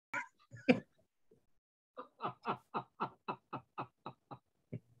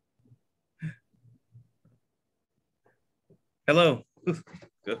Hello.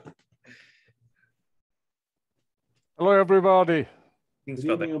 Good. Hello, everybody. Good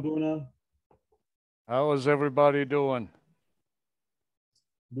evening, Abuna. How is everybody doing?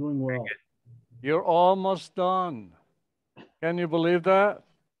 Doing well. You're almost done. Can you believe that?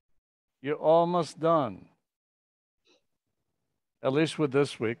 You're almost done. At least with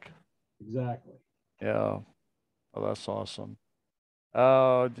this week. Exactly. Yeah. Oh, that's awesome.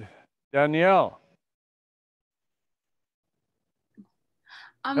 Danielle.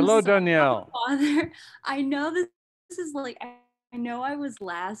 Hello, sorry, Danielle. Father. I know this is like, I know I was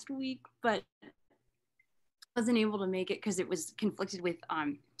last week, but I wasn't able to make it because it was conflicted with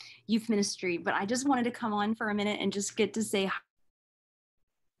youth ministry. But I just wanted to come on for a minute and just get to say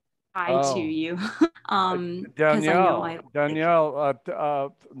hi to you. Danielle,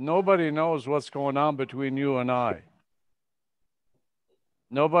 nobody knows what's going on between you and I.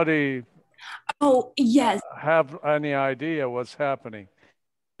 Nobody Oh, yes. Have any idea what's happening.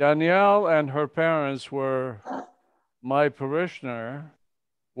 Danielle and her parents were my parishioner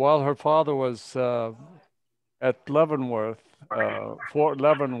while her father was at Leavenworth, Fort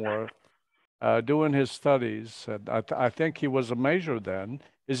Leavenworth, doing his studies. And I think he was a major then.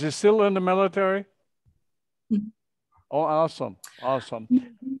 Is he still in the military? Oh, awesome. Awesome.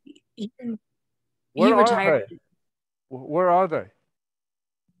 Where are they? Where are they?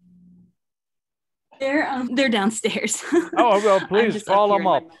 They're downstairs. Oh, well, please call them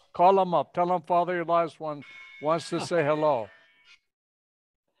up. Call them up. Tell them Father Elias wants to say hello.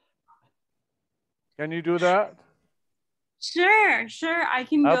 Can you do that? Sure. I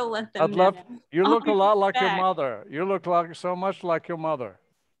can go let them know. You look a lot like your mother. You look like so much like your mother.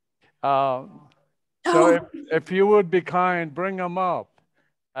 So if you would be kind, bring them up,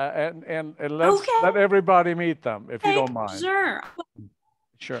 and let everybody meet them, if you don't mind.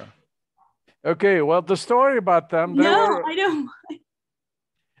 Sure. Okay. Well, the story about them. I don't.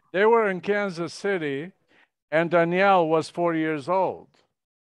 They were in Kansas City, and Danielle was 4 years old,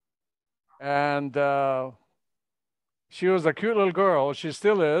 and she was a cute little girl. She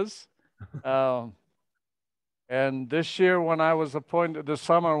still is. And this year, when I was appointed, this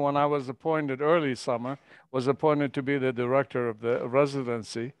summer, when I was appointed, early summer, was appointed to be the director of the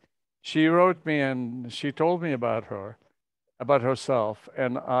residency, she wrote me and she told me about herself,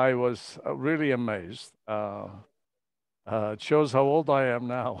 and I was really amazed. It shows how old I am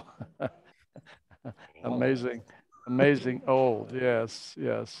now. Amazing old. Yes.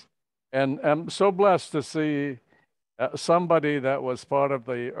 And I'm so blessed to see somebody that was part of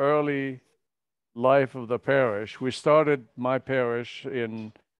the early life of the parish. We started my parish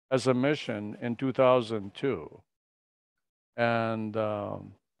as a mission in 2002, and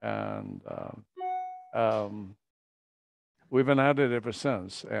we've been at it ever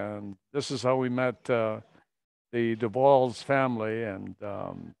since. And this is how we met the Duvall's family, and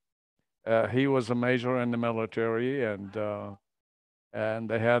he was a major in the military, and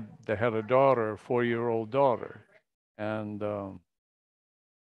they had a daughter, a 4-year-old daughter, and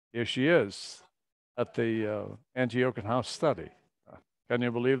here she is at the Antiochian house study. Can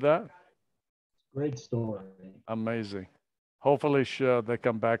you believe that? Great story. Amazing. Hopefully they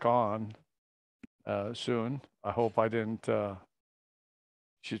come back on soon. I hope I didn't. I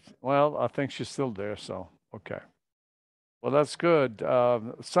think she's still there, so okay. Well, that's good.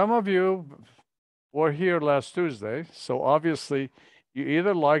 Some of you were here last Tuesday, so obviously you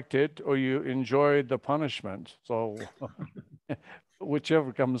either liked it or you enjoyed the punishment. So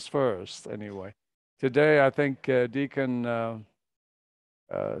whichever comes first, anyway. Today, I think Deacon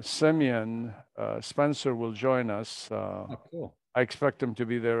Simeon Spencer will join us. Cool. I expect him to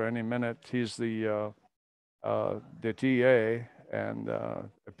be there any minute. He's the TA and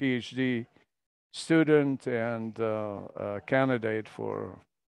a PhD student and candidate for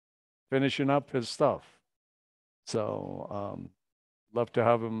finishing up his stuff. So love to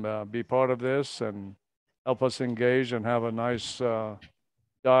have him be part of this and help us engage and have a nice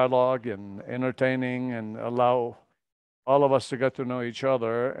dialogue and entertaining, and allow all of us to get to know each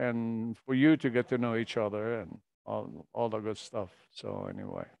other, and for you to get to know each other, and all the good stuff. So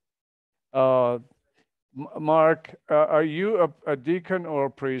anyway, Mark, are you a deacon or a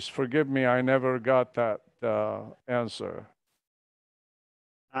priest? Forgive me, I never got that answer.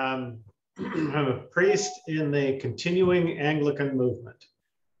 I'm a priest in the continuing Anglican movement.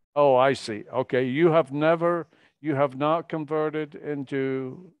 Oh, I see. Okay, you have not converted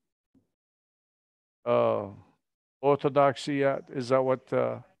into Orthodoxy yet? Is that what?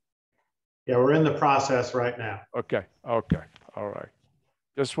 Yeah, we're in the process right now. Okay, all right.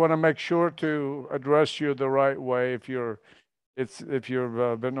 Just want to make sure to address you the right way. If you're It's if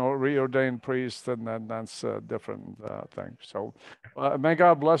you've been reordained priest, then that's a different thing. So may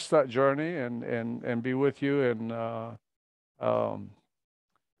God bless that journey and be with you. And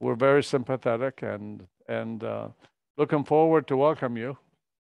we're very sympathetic and looking forward to welcome you.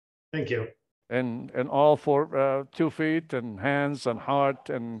 Thank you. And all for 2 feet and hands and heart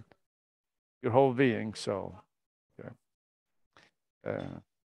and your whole being. So, okay.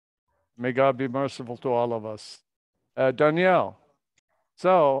 May God be merciful to all of us. Danielle,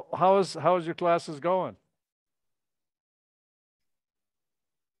 so how's your classes going?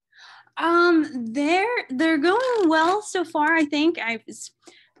 They're going well so far. I think it's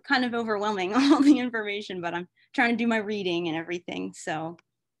kind of overwhelming all the information, but I'm trying to do my reading and everything. So,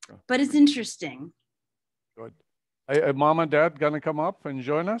 but it's interesting. Good. Are mom and dad gonna come up and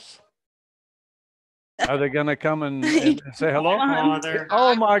join us? Are they gonna come and say hello? Father,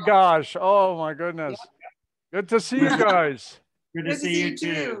 Oh my gosh! Oh my goodness! Good to see you guys. good to see you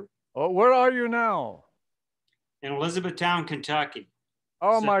too. Oh, where are you now? In Elizabethtown, Kentucky.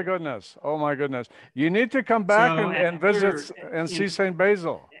 Oh So- my goodness! Oh my goodness! You need to come back So and visit after- and see St.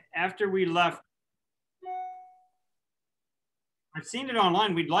 Basil. After we left, I've seen it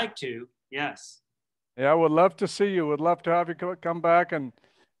online. We'd like to, yes. Yeah, I would love to see you. Would love to have you come back and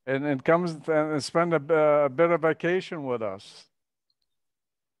come and spend a bit of vacation with us.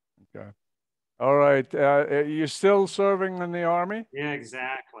 Okay. All right. You still serving in the army? Yeah,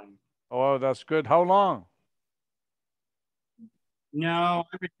 exactly. Oh, that's good. How long? No,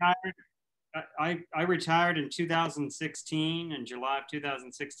 I retired. I retired in 2016, in July of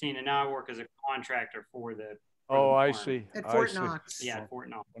 2016, and now I work as a contractor for the. Oh, I farm. see. At I Fort see. Knox. Yeah, Fort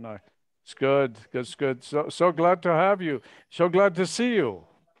Knox. Oh, no. It's good. It's good. So glad to have you. So glad to see you.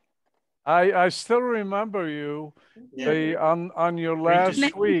 I still remember you on your Great to see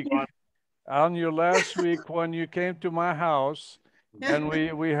last week. you. On your last week when you came to my house and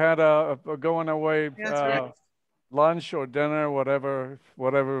we had a going away That's right. lunch or dinner, whatever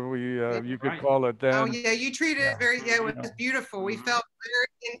we you could Right. call it then. Oh yeah, you treated it very. Yeah, it was beautiful. We felt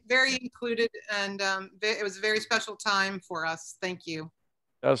very included, and it was a very special time for us. Thank you.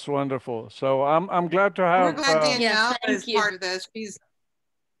 That's wonderful. So I'm glad to have. We're glad Danielle Yes, thank is you. part of this. She's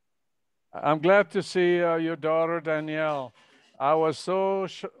I'm glad to see your daughter Danielle. I was so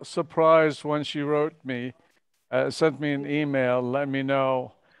surprised when she wrote me, sent me an email, let me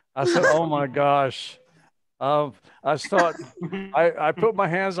know. I said, "Oh my gosh." I thought I put my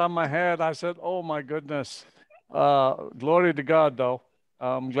hands on my head. I said, "Oh my goodness." Glory to God, though.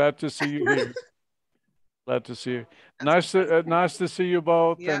 I'm glad to see you here. Glad to see you. Nice to see you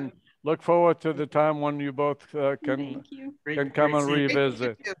both, Yeah. and look forward to the time when you both can Thank you. can come and seeing you.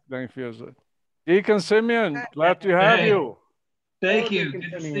 revisit. Thank you. Thank you. Deacon Simeon, glad to have Hey. you. Thank you.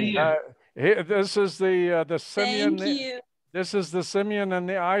 Good to see you. This is the Simeon. Thank you. This is the Simeon and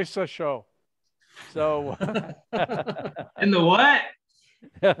the Isa show. So In the what?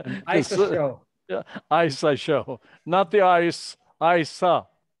 Isa show. Isa show, not the ice. Isa.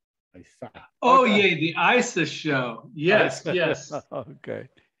 Oh, Okay. yeah, the ISA show. Yes, yes. Okay.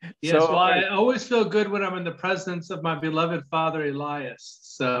 Yes, So, well, I always feel good when I'm in the presence of my beloved father Elias.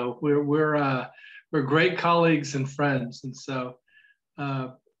 So we're great colleagues and friends, and so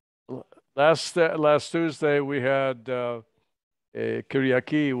last Tuesday we had a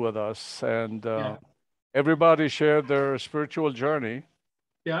Kyriaki with us, and Yeah. everybody shared their spiritual journey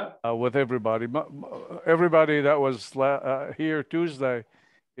yeah, with everybody. Everybody that was here Tuesday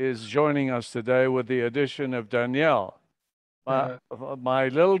is joining us today with the addition of Danielle, my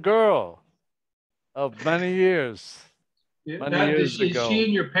little girl of many years. Many years is ago. she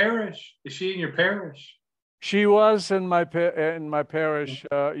in your parish? Is she in your parish? She was in my parish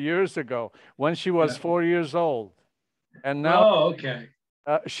years ago when she was 4 years old, and now Oh, okay.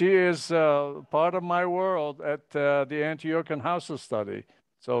 she is part of my world at the Antiochian House of Study.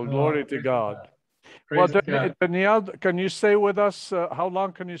 So glory to praise God. Praise Well, God. Danielle, can you stay with us? How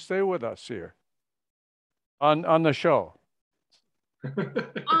long can you stay with us here on the show?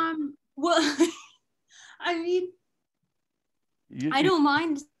 Well, I mean, I don't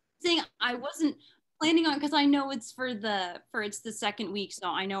mind saying I wasn't planning on, because I know it's it's the second week, so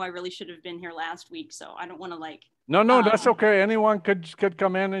I know I really should have been here last week, so I don't want to like. No, that's okay. Anyone could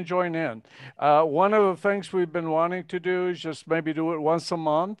come in and join in. One of the things we've been wanting to do is just maybe do it once a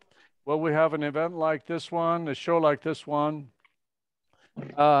month. Well, we have an event like this one, a show like this one,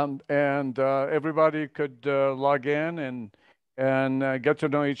 and everybody could log in and get to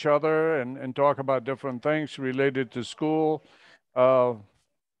know each other and talk about different things related to school.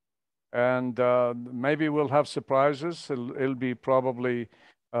 And maybe we'll have surprises. It'll be probably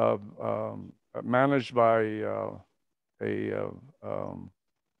managed by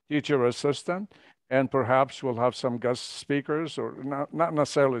teacher assistant, and perhaps we'll have some guest speakers, or not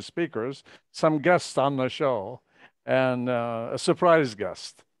necessarily speakers, some guests on the show, and a surprise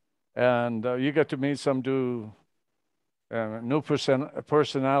guest. And you get to meet some new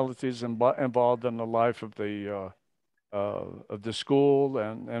personalities involved in the life of the school,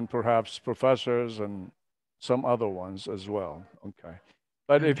 and perhaps professors and some other ones as well. Okay.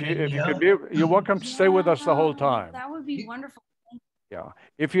 But if you could be, you're welcome to stay with us the whole time. That would be wonderful. Yeah.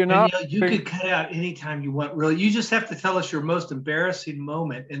 If you're not, Danielle, you could cut out anytime you want, really. You just have to tell us your most embarrassing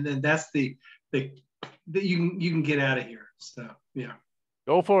moment, and then that's the you can get out of here. So yeah.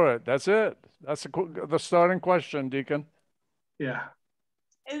 go for it. That's it. That's the starting question, Deacon. Yeah.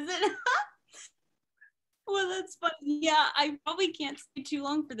 Is it? Well, that's funny. Yeah, I probably can't stay too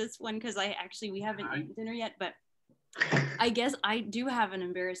long for this one because we haven't eaten dinner yet, but I guess I do have an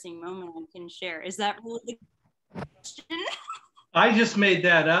embarrassing moment I can share. Is that really the question? I just made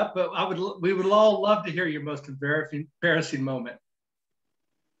that up, but we would all love to hear your most embarrassing moment.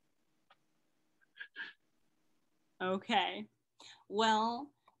 Okay.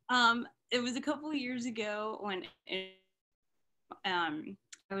 Well, it was a couple of years ago when I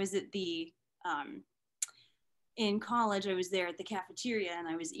was at in college. I was there at the cafeteria and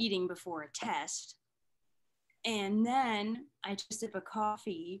I was eating before a test. And then I took a sip of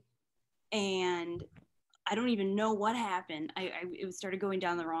coffee and I don't even know what happened. It started going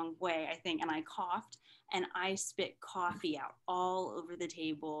down the wrong way, I think, and I coughed and I spit coffee out all over the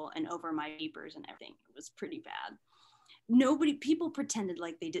table and over my papers and everything. It was pretty bad. People pretended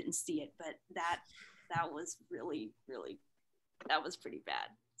like they didn't see it, but that was really, really, that was pretty bad.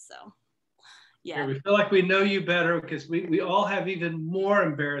 So, yeah. We feel like we know you better because we all have even more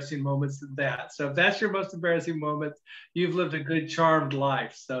embarrassing moments than that. So if that's your most embarrassing moment, you've lived a good, charmed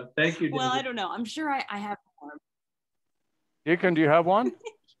life. So thank you, David. Well, I don't know. I'm sure I have more. Deacon, do you have one?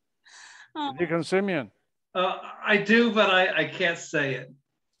 Deacon Simeon. I do, but I can't say it.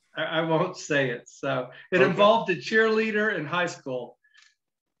 I won't say it. So it involved a cheerleader in high school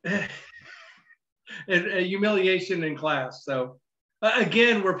and a humiliation in class. So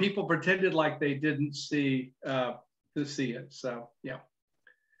again, where people pretended like they didn't see to see it. So yeah.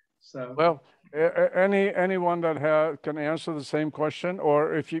 So well, anyone that can answer the same question,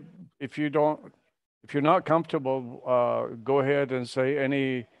 or if you're not comfortable, go ahead and say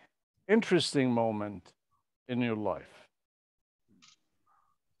any interesting moment in your life.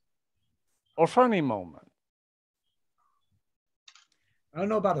 Or funny moment. I don't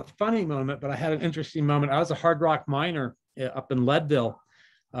know about a funny moment, but I had an interesting moment. I was a hard rock miner up in Leadville,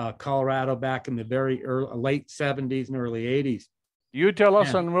 Colorado, back in the very late 70s and early 80s. You tell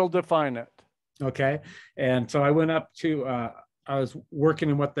us and we'll define it. Okay. And so I went up to, I was working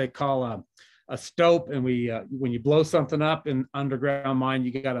in what they call a stope. And when you blow something up in underground mine,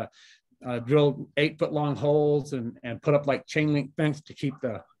 you got to drill 8-foot long holes and put up like chain link fence to keep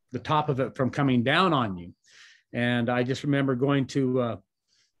the top of it from coming down on you. And I just remember going to,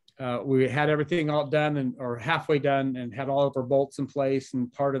 we had everything all done or halfway done and had all of our bolts in place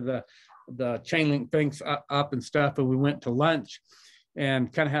and part of the chain link fence up and stuff. And we went to lunch and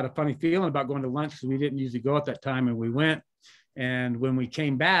kind of had a funny feeling about going to lunch because we didn't usually go at that time. And we went, and when we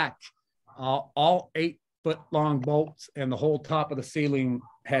came back, all 8-foot long bolts and the whole top of the ceiling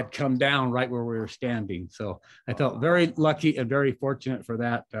had come down right where we were standing. So I felt very lucky and very fortunate for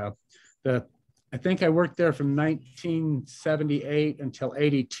that. I think I worked there from 1978 until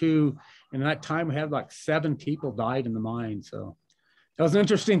 82. And at that time we had like 7 people died in the mine. So that was an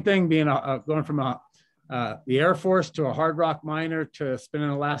interesting thing being going from the Air Force to a hard rock miner to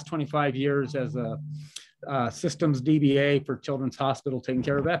spending the last 25 years as a systems DBA for Children's Hospital taking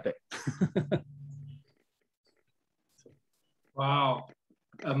care of Epic. wow.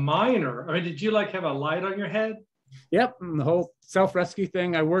 A miner. I mean, did you like have a light on your head? Yep, and the whole self-rescue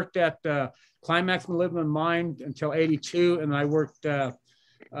thing. I worked at Climax Molybdenum Mine until 82, and I worked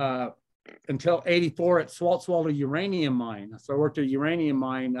until 84 at Swartzwälder Uranium Mine. So I worked at a uranium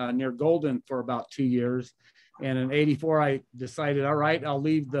mine near Golden for about 2 years. And in 84, I decided, all right, I'll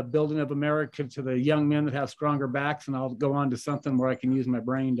leave the building of America to the young men that have stronger backs, and I'll go on to something where I can use my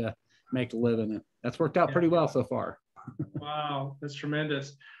brain to make a living. And that's worked out pretty well so far. Wow, that's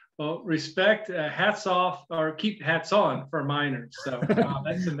tremendous. Well, respect, hats off, or keep hats on for miners. So wow,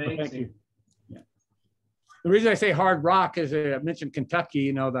 that's amazing. Thank you. Yeah. The reason I say hard rock is I mentioned Kentucky,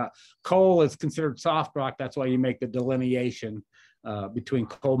 you know, the coal is considered soft rock. That's why you make the delineation between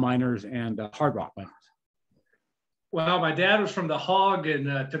coal miners and hard rock miners. Well, my dad was from the hog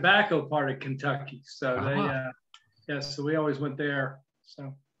and tobacco part of Kentucky. So they, so we always went there.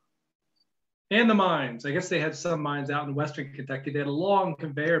 So. and the mines. I guess they had some mines out in Western Kentucky. They had a long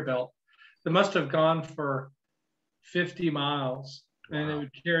conveyor belt that must have gone for 50 miles. And it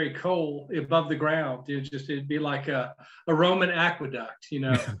would carry coal above the ground. It'd be like a Roman aqueduct, you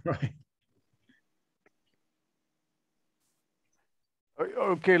know. Right.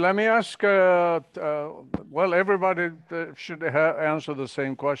 Okay, let me ask, well, everybody should answer the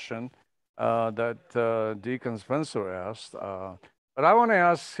same question that Deacon Spencer asked. But I want to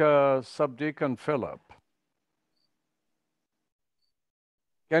ask Subdeacon Philip.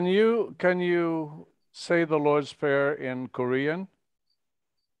 Can you say the Lord's Prayer in Korean?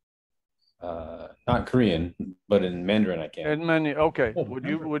 Not Korean, but in Mandarin I can. In many, okay. Oh,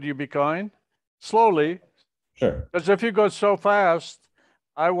 Would you be kind? Slowly, Sure. because if you go so fast,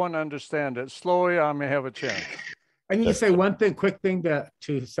 I won't understand it. Slowly, I may have a chance. I need to say one quick thing to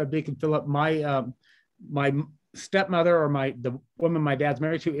Subdeacon Philip. My stepmother, or the woman my dad's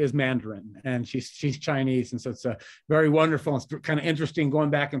married to, is Mandarin, and she's Chinese, and so it's very wonderful. It's kind of interesting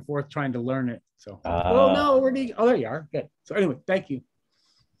going back and forth trying to learn it. So, oh no, oh, there you are. Good. So anyway, thank you.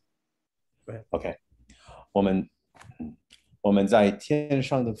 OK， 我们在天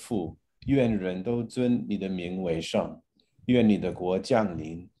上的父，愿人都尊你的名为圣，愿你的国降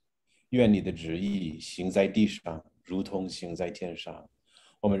临，愿你的旨意行在地上，如同行在天上。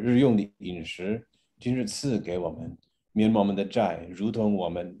我们日用的饮食，今日赐给我们，免我们的债，如同我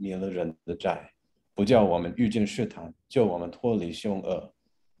们免了人的债，不叫我们遇见试探，救我们脱离凶恶。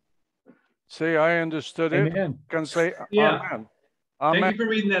See, I understood it. Amen. Can say Yeah. Amen. Thank Amen. you for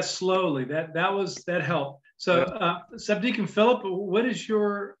reading that slowly. That helped. So, Subdeacon Philip, what is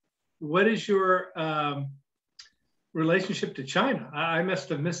your relationship to China? I must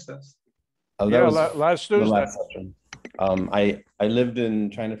have missed this. Yeah, last Tuesday. Last session. I lived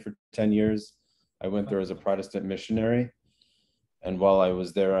in China for 10 years. I went there as a Protestant missionary, and while I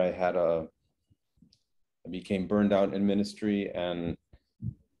was there, I became burned out in ministry, and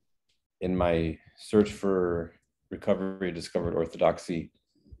in my search for recovery, discovered Orthodoxy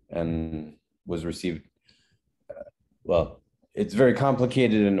and was received. Well, it's very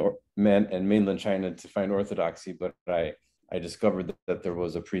complicated in mainland China to find Orthodoxy, but I discovered that there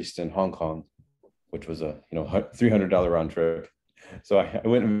was a priest in Hong Kong, which was a $300 round trip. So I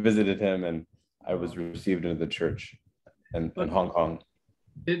went and visited him, and I was received into the church in Hong Kong.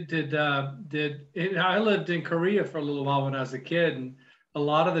 I lived in Korea for a little while when I was a kid, and a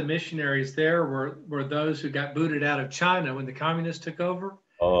lot of the missionaries there were those who got booted out of China when the communists took over.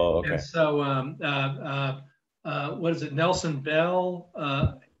 Oh, okay. And so, what is it? Nelson Bell,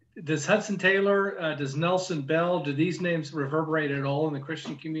 does Hudson Taylor, does Nelson Bell, do these names reverberate at all in the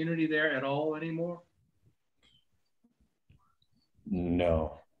Christian community there at all anymore?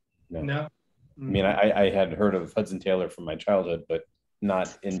 No. No. I mean, I had heard of Hudson Taylor from my childhood, but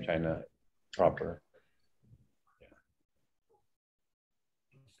not in China proper.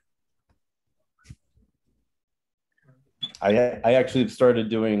 I actually started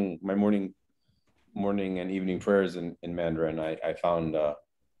doing my morning and evening prayers in Mandarin. I found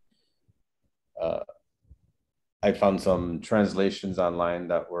some translations online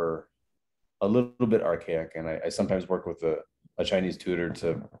that were a little bit archaic, and I sometimes work with a Chinese tutor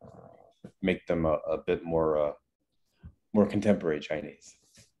to make them a bit more contemporary Chinese.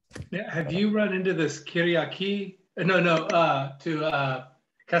 Yeah, have you run into this Kyriaki? To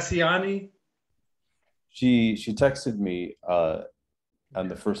Kassiani? She texted me on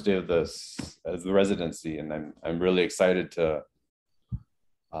the first day of the residency, and I'm really excited to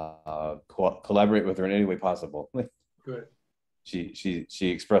collaborate with her in any way possible. Good. She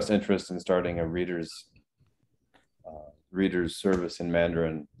expressed interest in starting a reader's service in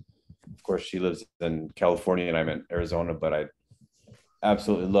Mandarin. Of course, she lives in California and I'm in Arizona, but I'd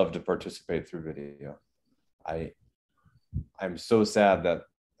absolutely love to participate through video. I'm so sad that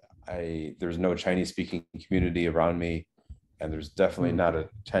there's no Chinese speaking community around me, and there's definitely not a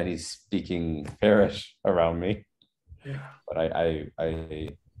Chinese speaking parish around me. Yeah. But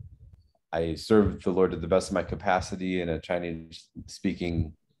I served the Lord to the best of my capacity in a Chinese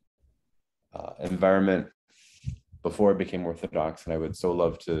speaking environment before I became Orthodox, and I would so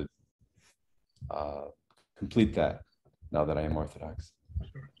love to complete that now that I am Orthodox.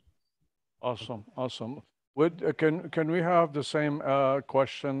 Awesome. Can we have the same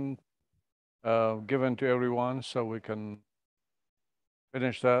question given to everyone so we can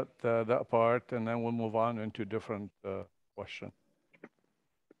finish that part, and then we'll move on into different question.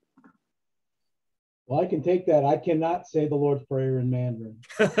 Well, I can take that. I cannot say the Lord's Prayer in Mandarin.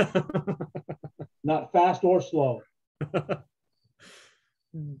 Not fast or slow.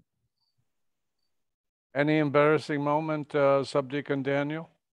 Any embarrassing moment, Subdeacon Daniel?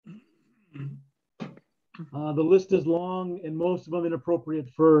 The list is long and most of them inappropriate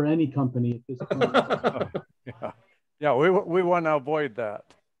for any company at this point. Yeah, we want to avoid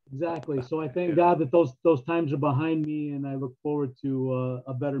that. Exactly. So I thank God that those times are behind me, and I look forward to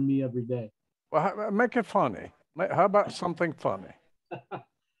a better me every day. Well, make it funny. How about something funny?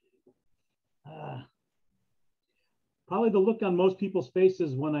 Probably the look on most people's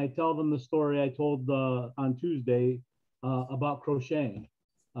faces when I tell them the story I told on Tuesday about crocheting.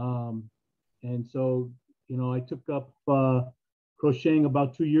 And so, you know, I took up crocheting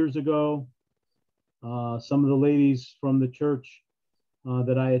about 2 years ago. Some of the ladies from the church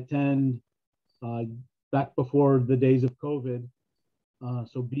that I attend back before the days of COVID,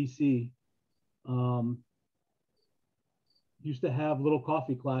 so BC, used to have little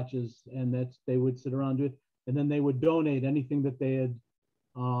coffee clutches, and they would sit around do it, and then they would donate anything that they had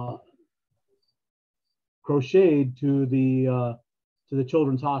crocheted to the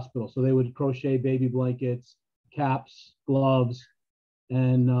children's hospital. So they would crochet baby blankets, caps, gloves,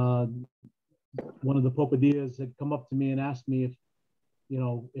 and one of the Popadillas had come up to me and asked me if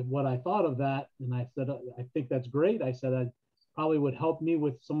what I thought of that. And I said, I think that's great. I said, I probably would help me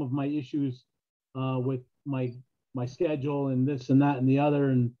with some of my issues with my schedule and this and that and the other.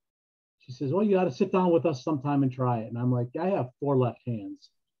 And she says, well, you got to sit down with us sometime and try it. And I'm like, I have 4 left hands,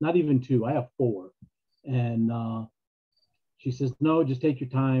 not even 2. I have 4. And she says, no, just take your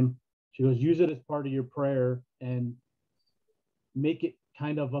time. She goes, use it as part of your prayer and make it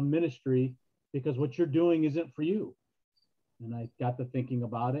kind of a ministry, because what you're doing isn't for you. And I got to thinking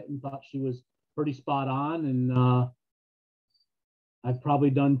about it and thought she was pretty spot on. And I've probably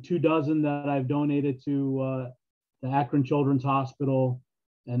done 2 dozen that I've donated to the Akron Children's Hospital.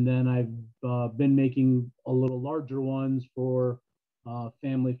 And then I've been making a little larger ones for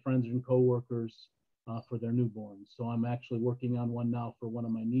family, friends, and coworkers for their newborns. So I'm actually working on one now for one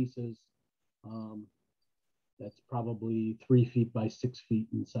of my nieces. That's probably 3 feet by 6 feet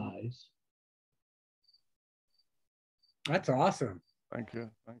in size. That's awesome. Thank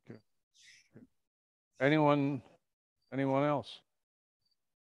you. Thank you. Anyone else?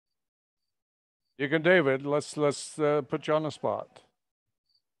 Deacon David, let's put you on the spot.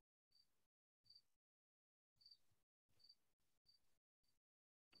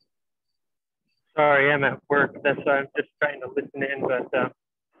 Sorry, I'm at work. That's why I'm just trying to listen in. But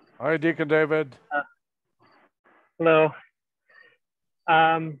Hi, Deacon David. Hello.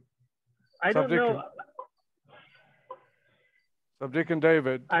 I don't know. Deacon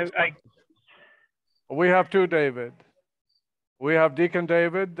David. We have 2 David. We have Deacon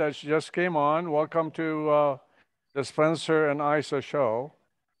David that just came on. Welcome to the Spencer and Isa show.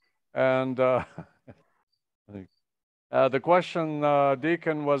 And the question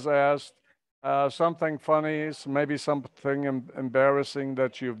Deacon was asked, something funny, maybe something embarrassing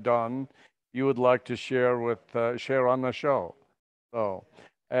that you've done, you would like to share on the show. So,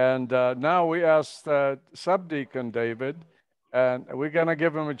 and now we asked Subdeacon David, and we're gonna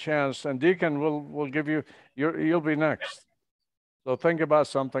give him a chance. And Deacon, we'll give you. You'll be next. So think about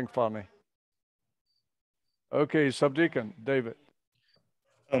something funny. Okay, Subdeacon David.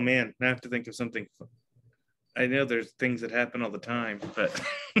 Oh man, I have to think of something. I know there's things that happen all the time, but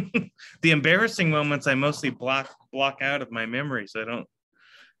the embarrassing moments I mostly block out of my memory, so I don't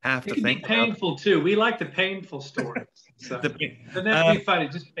have to think. It can be painful too. We like the painful stories. So it doesn't have to be funny,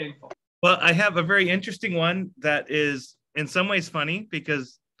 just painful. Well, I have a very interesting one that is in some ways funny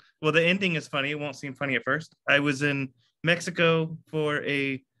because, well, the ending is funny. It won't seem funny at first. I was in Mexico for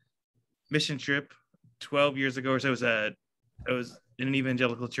a mission trip 12 years ago, or so. I was in an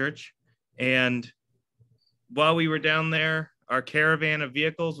evangelical church, and while we were down there, our caravan of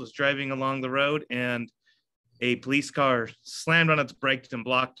vehicles was driving along the road, and a police car slammed on its brakes and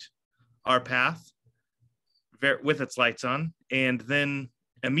blocked our path with its lights on. And then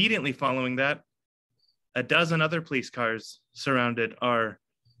immediately following that, a dozen other police cars surrounded our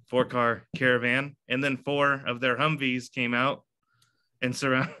 4-car caravan, and then 4 of their Humvees came out and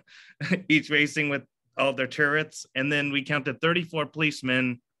each racing with all their turrets. And then we counted 34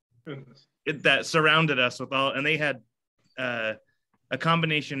 policemen that surrounded us with and they had a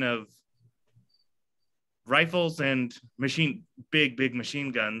combination of rifles and big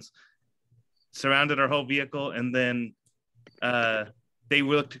machine guns surrounded our whole vehicle. And then they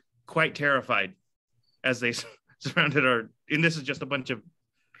looked quite terrified as they surrounded and this is just a bunch of,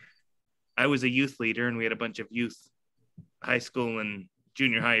 I was a youth leader, and we had a bunch of youth, high school and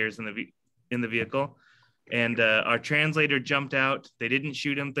junior hires in the vehicle. And our translator jumped out. They didn't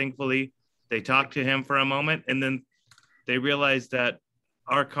shoot him, thankfully. They talked to him for a moment, and then they realized that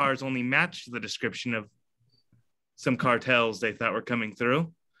our cars only matched the description of some cartels they thought were coming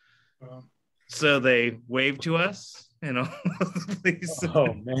through. So they waved to us, you know.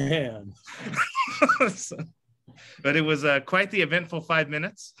 Oh man. But it was quite the eventful 5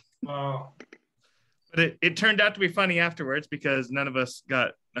 minutes. Wow. But it turned out to be funny afterwards because none of us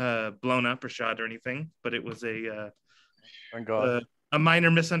got blown up or shot or anything. But it was a minor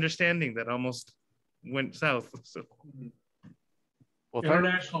misunderstanding that almost went south. So. Well,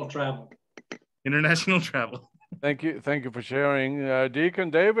 international travel. International travel. Thank you for sharing. Deacon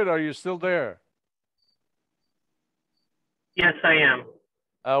David, are you still there? Yes, I am.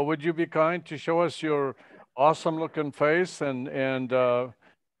 Would you be kind to show us your awesome-looking face and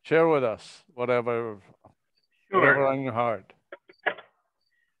share with us whatever on your heart?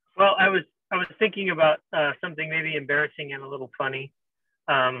 Well, I was thinking about something maybe embarrassing and a little funny,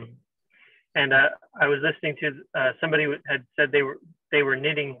 and I was listening to somebody had said they were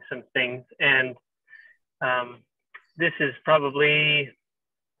knitting some things, and this is probably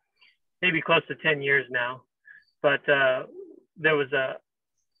maybe close to 10 years now, but there was a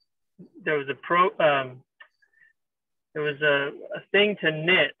thing to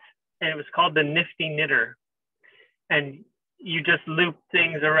knit, and it was called the Nifty Knitter, and you just loop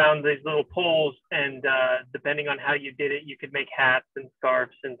things around these little poles, and depending on how you did it, you could make hats and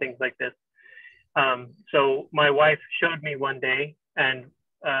scarves and things like this. So my wife showed me one day, and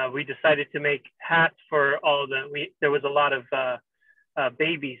we decided to make hats for there was a lot of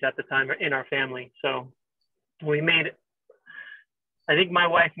babies at the time in our family. So I think my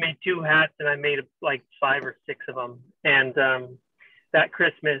wife made 2 hats, and I made like 5 or 6 of them. And that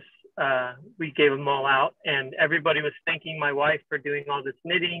Christmas, we gave them all out, and everybody was thanking my wife for doing all this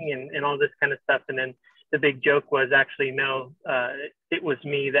knitting and all this kind of stuff. And then the big joke was actually, no, it was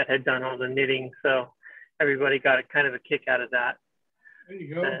me that had done all the knitting. So everybody got a kind of a kick out of that. There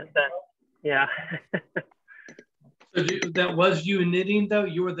you go. Yeah. So that was you knitting, though?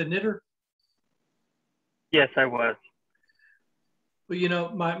 You were the knitter? Yes, I was. Well, you know,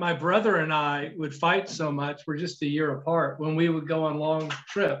 my brother and I would fight so much. We're just a year apart. When we would go on long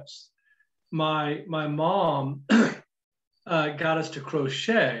trips, my mom got us to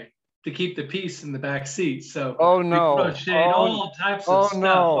crochet to keep the peace in the back seat. So we crocheted all types of stuff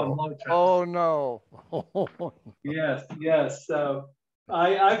on long trips. Oh no. Yes. So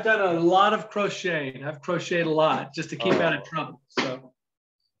I've done a lot of crocheting. I've crocheted a lot just to keep out of trouble. So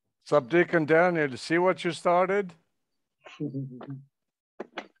Subdeacon Daniel, see what you started?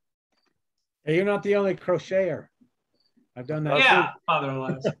 Hey, you're not the only crocheter. I've done that. Yeah, Father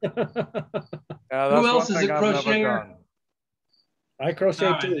Elias. Who else is a crocheter? I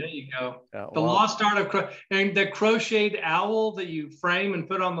crochet too. There you go. Yeah, the lost art of and the crocheted owl that you frame and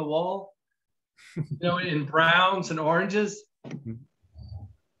put on the wall, you know, in browns and oranges.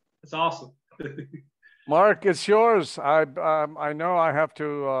 It's awesome. Mark, it's yours. I know I have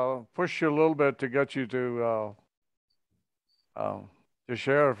to push you a little bit to get you to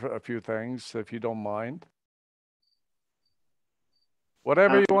share a few things, if you don't mind.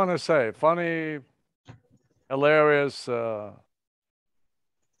 Whatever you want to say, funny, hilarious.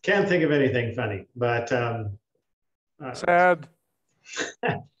 Can't think of anything funny, but sad.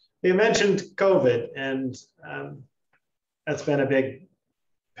 You mentioned COVID, and that's been a big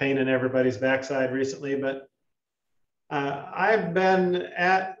pain in everybody's backside recently. But I've been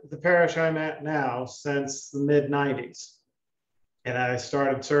at the parish I'm at now since the mid-90s. And I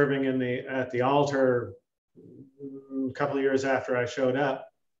started serving at the altar a couple of years after I showed up.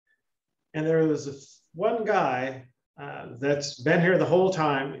 And there was one guy that's been here the whole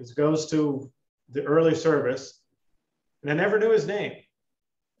time. He goes to the early service, and I never knew his name.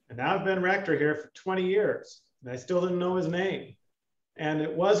 And now I've been rector here for 20 years, and I still didn't know his name. And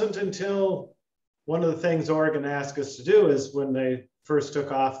it wasn't until one of the things Oregon asked us to do is when they first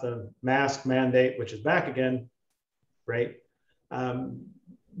took off the mask mandate, which is back again, right?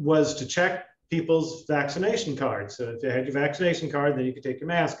 Was to check people's vaccination cards. So if you had your vaccination card, then you could take your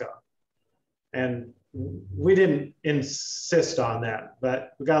mask off. And we didn't insist on that,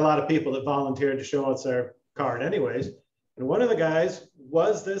 but we got a lot of people that volunteered to show us their card anyways. And one of the guys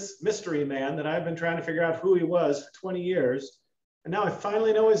was this mystery man that I've been trying to figure out who he was for 20 years. And now I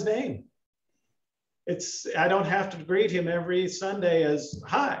finally know his name. I don't have to greet him every Sunday as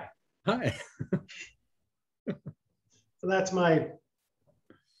hi. Hi. So that's my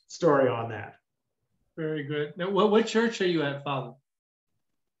story on that. Very good. Now, what church are you at, Father?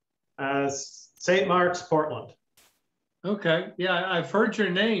 St. Mark's, Portland. Okay. Yeah, I've heard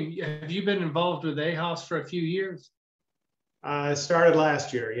your name. Have you been involved with AHOS for a few years? I started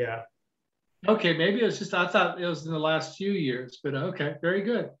last year, yeah. Okay, maybe it's just, I thought it was in the last few years, but okay, very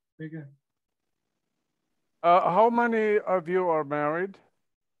good. Very good. How many of you are married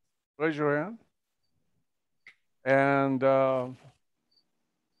Raise your hand. And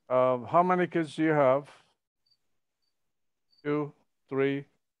how many kids do you have? 2, 3,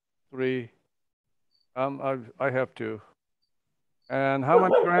 3. I have 2. And how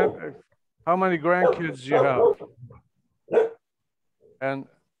many grandkids do you have? And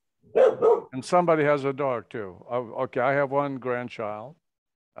somebody has a dog too. Okay, I have one grandchild,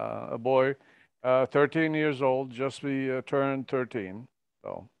 a boy, 13 years old, just turned 13.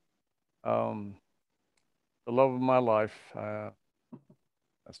 So, the love of my life.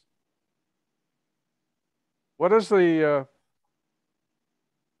 What is the?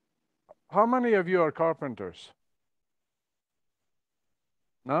 How many of you are carpenters?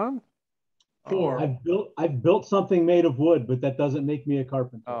 None? 4. I've built something made of wood, but that doesn't make me a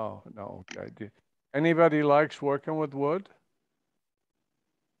carpenter. Oh, no. Okay. Anybody likes working with wood?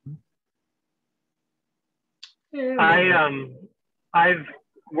 I've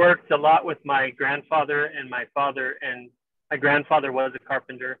worked a lot with my grandfather and my father, and my grandfather was a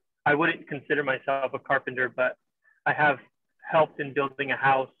carpenter. I wouldn't consider myself a carpenter, but I have helped in building a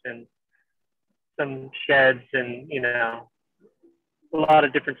house and some sheds and, you know, a lot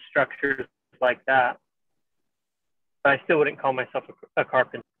of different structures like that. But I still wouldn't call myself a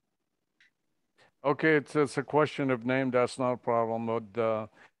carpenter. Okay, it's a question of name. That's not a problem, but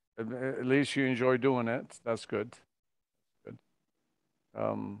at least you enjoy doing it. That's good. Good.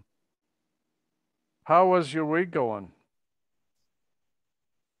 How was your week going?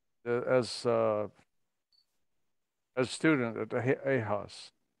 As a student at the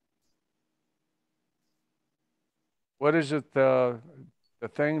house, what is it the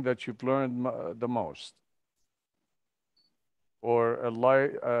thing that you've learned the most, or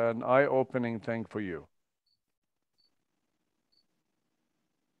an eye-opening thing for you?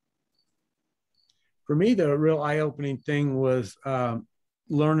 For me, the real eye-opening thing was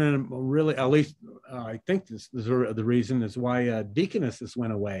learning, really, at least I think this is the reason is why deaconesses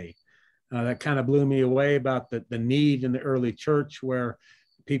went away. That kind of blew me away about the need in the early church where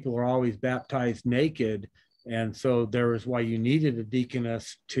people are always baptized naked. And so there was why you needed a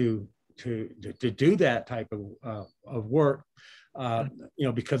deaconess to do that type of work, you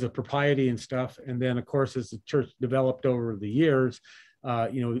know, because of propriety and stuff. And then, of course, as the church developed over the years,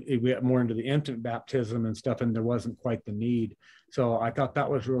 you know, we got more into the infant baptism and stuff, and there wasn't quite the need. So I thought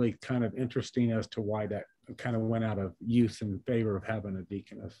that was really kind of interesting as to why that kind of went out of use in favor of having a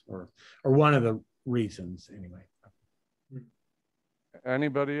deaconess, or one of the reasons anyway.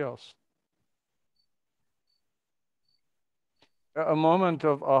 Anybody else? A moment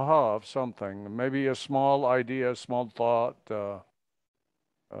of aha of something, maybe a small idea, a small thought.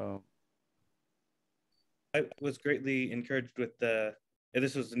 I was greatly encouraged with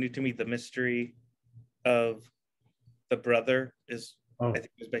this was new to me, the mystery of the brother is, I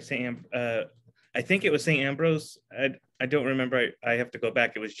think it was by I think it was St. Ambrose. I don't remember. I have to go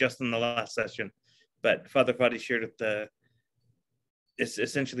back. It was just in the last session, but Father Fadi shared it. It's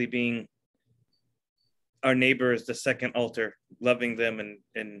essentially being our neighbor is the second altar, loving them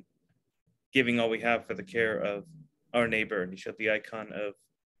and giving all we have for the care of our neighbor. And he showed the icon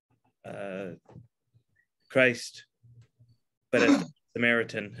of Christ, but as the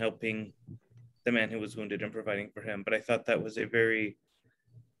Samaritan helping the man who was wounded and providing for him. But I thought that was a very,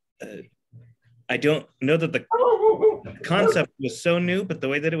 I don't know that the concept was so new, but the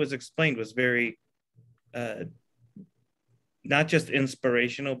way that it was explained was very, not just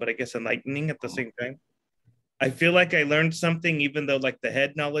inspirational, but I guess enlightening at the same time. I feel like I learned something, even though like the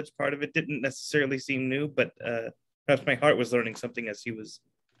head knowledge part of it didn't necessarily seem new, but perhaps my heart was learning something as he was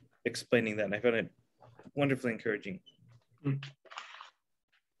explaining that. And I found it wonderfully encouraging.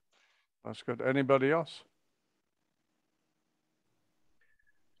 That's good. Anybody else?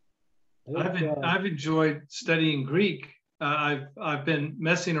 I've enjoyed studying Greek. I've been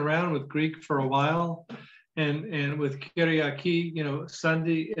messing around with Greek for a while, and with Kyriaki, you know,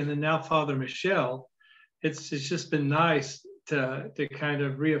 Sunday, and then now Father Michel. It's just been nice to kind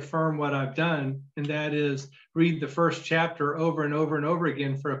of reaffirm what I've done, and that is read the first chapter over and over and over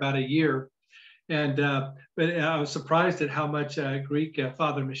again for about a year. And but I was surprised at how much Greek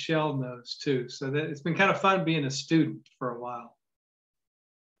Father Michel knows too. So that it's been kind of fun being a student for a while.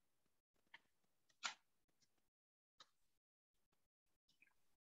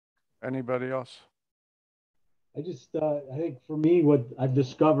 Anybody else? I think for me, what I've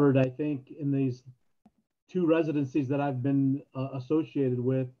discovered, I think in these 2 residencies that I've been associated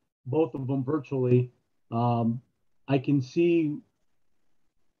with, both of them virtually, I can see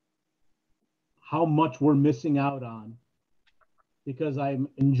how much we're missing out on because I'm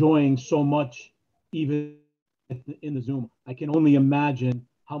enjoying so much even in the Zoom. I can only imagine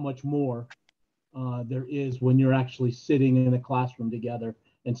how much more there is when you're actually sitting in a classroom together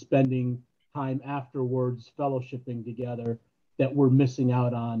and spending time afterwards fellowshipping together that we're missing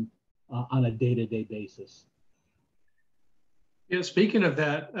out on a day-to-day basis. Yeah, speaking of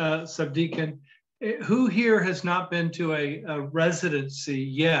that, Subdeacon, who here has not been to a residency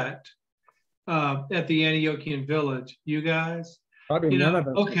yet at the Antiochian Village? You guys? Probably none of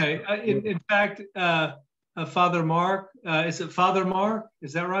us. Okay. In fact, Father Mark, is it Father Mark?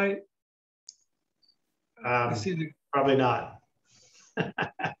 Is that right? Probably not.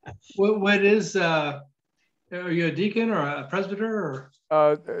 What is, are you a deacon or a presbyter?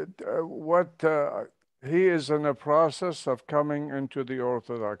 Or? He is in the process of coming into the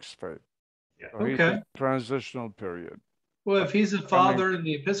Orthodox faith. Yeah. So he's Okay. in a transitional period. Well, if he's a father in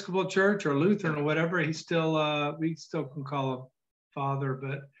the Episcopal Church or Lutheran or whatever, he's still, we still can call him father.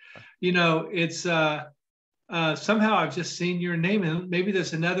 But, you know, it's somehow I've just seen your name, and maybe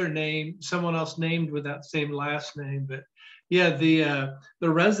there's another name, someone else named with that same last name. But yeah, the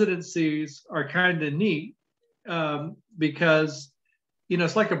residencies are kind of neat because, you know,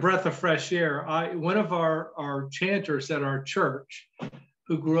 it's like a breath of fresh air. One of our chanters at our church,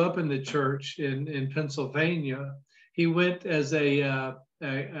 who grew up in the church in Pennsylvania, he went as a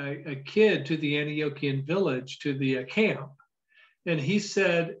kid to the Antiochian Village, to the camp. And he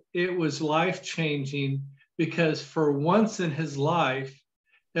said it was life-changing because for once in his life,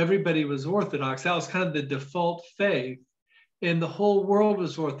 everybody was Orthodox. That was kind of the default faith. And the whole world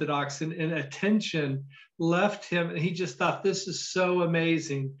was Orthodox, and attention left him. And he just thought, this is so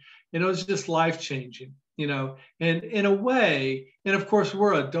amazing. And it was just life-changing, you know, and in a way, and of course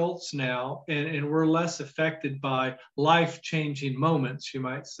we're adults now, and we're less affected by life-changing moments, you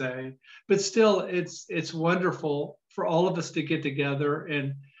might say, but still it's wonderful for all of us to get together.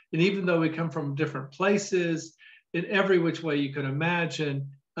 And even though we come from different places, in every which way you can imagine,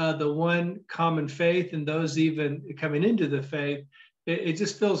 the one common faith, and those even coming into the faith, it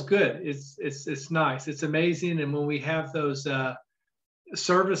just feels good. It's nice. It's amazing. And when we have those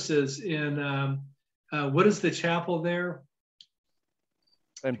services in, what is the chapel there?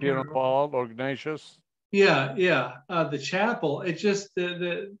 St. Peter and Paul or Ignatius? Yeah, yeah. The chapel. It just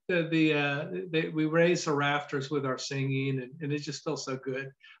we raise the rafters with our singing, and it just feels so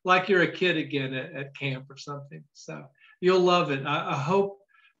good, like you're a kid again at camp or something. So you'll love it. I hope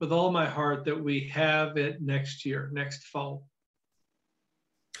with all my heart that we have it next year, next fall.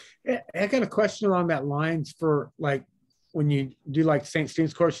 I got a question along that lines for, like, when you do like St.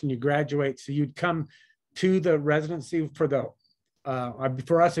 Stephen's course and you graduate, so you'd come to the residency for the,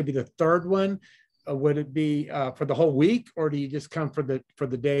 for us it'd be the third one. Would it be for the whole week, or do you just come for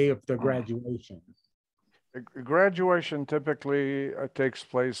the day of the graduation? Graduation typically takes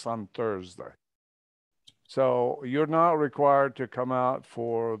place on Thursday. So you're not required to come out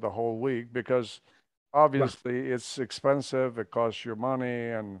for the whole week because obviously it's expensive. It costs you money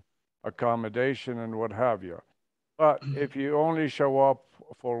and accommodation and what have you. But if you only show up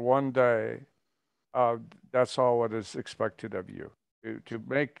for one day, that's all what is expected of you, to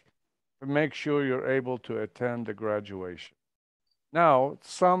make sure you're able to attend the graduation. Now,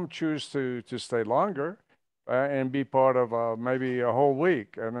 some choose to stay longer and be part of maybe a whole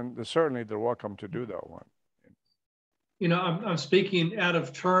week, and then certainly they're welcome to do that one. You know, I'm speaking out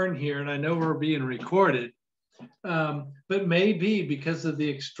of turn here, and I know we're being recorded, but maybe because of the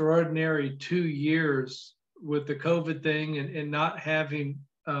extraordinary 2 years with the COVID thing and not having,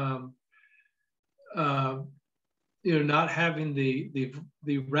 not having the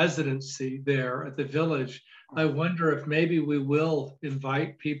residency there at the village, I wonder if maybe we will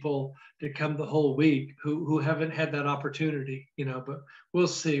invite people to come the whole week who haven't had that opportunity, you know, but we'll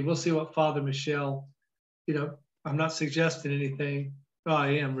see. We'll see what Father Michel, you know, I'm not suggesting anything. Oh, I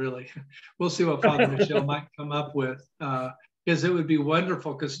am really. We'll see what Father Michel might come up with, because it would be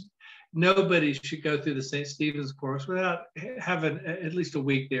wonderful, because nobody should go through the St. Stephen's course without having at least a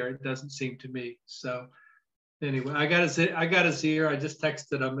week there. It doesn't seem to me. So anyway, I got his ear. I just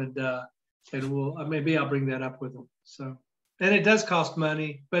texted him, and we'll maybe I'll bring that up with him. So, and it does cost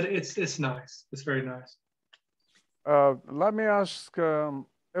money, but it's nice. It's very nice. Let me ask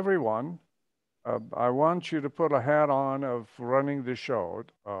everyone. I want you to put a hat on of running the show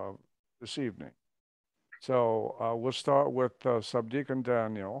this evening. So we'll start with Subdeacon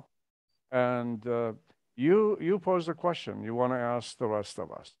Daniel, and you pose the question you want to ask the rest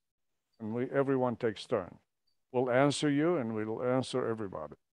of us, and everyone takes turn. We'll answer you, and we'll answer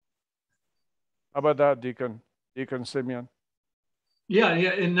everybody. How about that, Deacon Simeon? Yeah,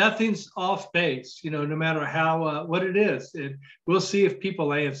 and nothing's off base, you know, no matter how, what it is. We'll see if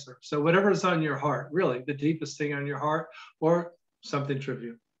people answer. So whatever's on your heart, really, the deepest thing on your heart, or something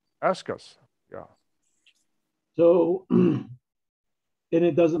trivial. Ask us. Yeah. So, and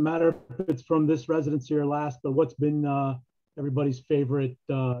it doesn't matter if it's from this residency or last, but what's been everybody's favorite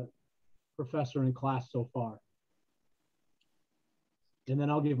professor in class so far? And then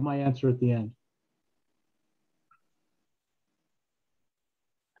I'll give my answer at the end.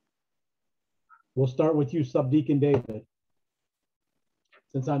 We'll start with you, Subdeacon David,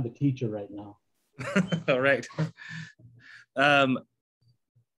 since I'm the teacher right now. All right.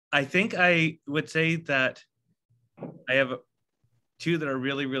 I think I would say that I have two that are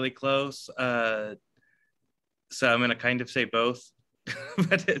really, really close. So I'm going to kind of say both,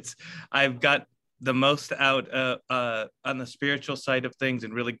 but I've got the most out on the spiritual side of things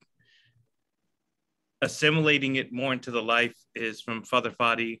and really assimilating it more into the life is from Father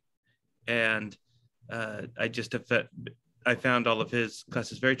Fadi. And I found all of his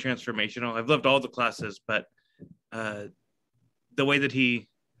classes very transformational. I've loved all the classes, but the way that he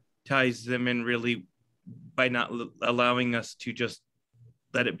ties them in really by not allowing us to just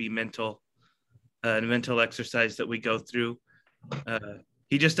let it be mental exercise that we go through.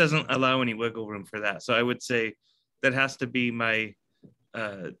 He just doesn't allow any wiggle room for that. So I would say that has to be my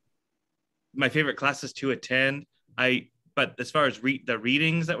favorite classes to attend. But as far as the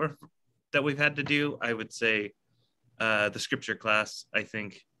readings that we've had to do, I would say the scripture class. I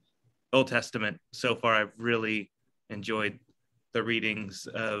think Old Testament so far I've really enjoyed the readings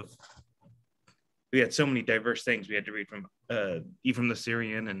of. We had so many diverse things we had to read from Ephraim the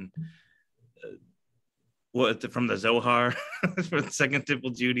Syrian and from the Zohar, from the Second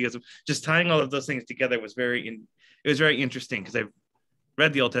Temple Judaism. Just tying all of those things together was very interesting because I've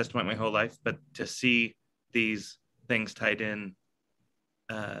read the Old Testament my whole life, but to see these things tied in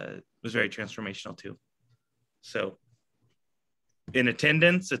was very transformational too. So in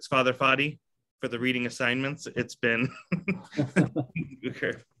attendance, it's Father Fadi. For the reading assignments, it's been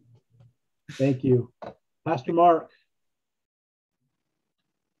okay. Thank you. Pastor Mark.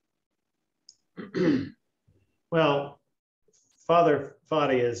 Well, Father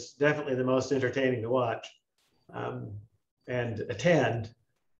Fadi is definitely the most entertaining to watch and attend.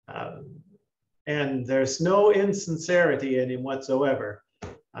 And there's no insincerity in him whatsoever.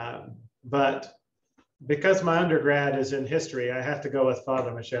 But because my undergrad is in history, I have to go with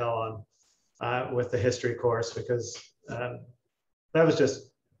Father Michel on with the history course because that was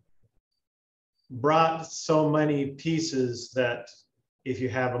just brought so many pieces that if you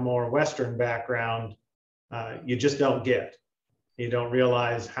have a more Western background, you just don't get. You don't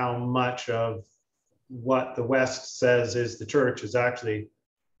realize how much of what the West says is the church is actually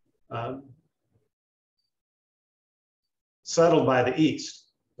settled by the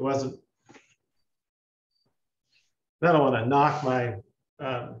East. It wasn't, I don't want to knock my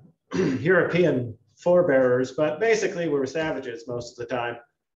European forebearers, but basically we were savages most of the time.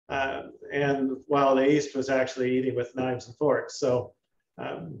 And while the East was actually eating with knives and forks. So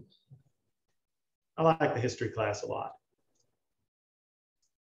I like the history class a lot.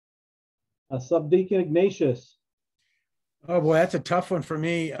 Subdeacon Ignatius. Oh boy, that's a tough one for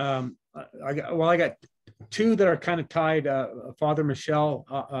me. I got two that are kind of tied. Father Michel,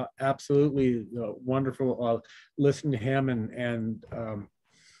 absolutely wonderful. Listening to him and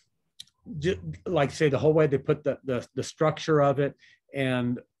just, like say the whole way they put the structure of it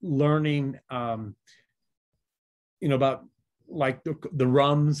and learning, about like the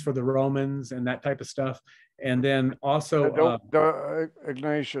rums for the Romans and that type of stuff. And then also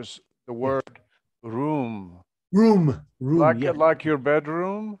Ignatius, the word room, like your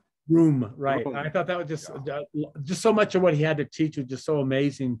bedroom. Room, right? Room. I thought that was just so much of what he had to teach was just so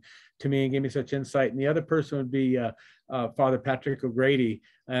amazing to me and gave me such insight. And the other person would be Father Patrick O'Grady,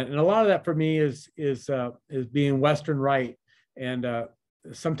 and a lot of that for me is being Western right, and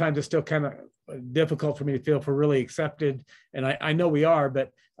sometimes it's still kind of difficult for me to feel for really accepted, and I know we are,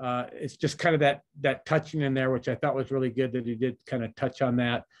 but it's just kind of that touching in there, which I thought was really good that he did kind of touch on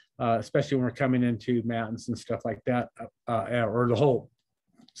that, especially when we're coming into Matins and stuff like that, or the whole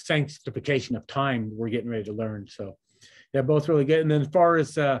sanctification of time we're getting ready to learn. So they're both really good. And then as far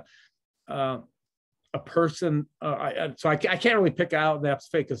as a person, I can't really pick out that's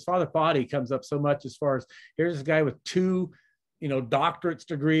fake because Father Fadi comes up so much as far as here's this guy with 2 doctorate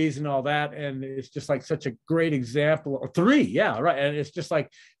degrees and all that, and it's just like such a great example, or 3, yeah, right. And it's just like,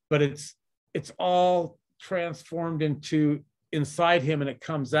 but it's all transformed into inside him, and it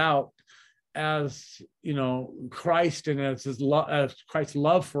comes out as Christ and as his love, as Christ's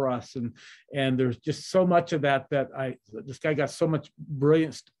love for us, and there's just so much of that this guy got so much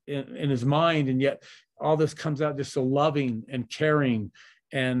brilliance in his mind, and yet all this comes out just so loving and caring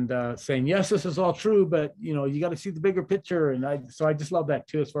and saying, yes, this is all true, but you know, you got to see the bigger picture. And so I just love that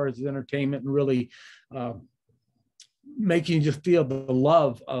too, as far as entertainment and really making you just feel the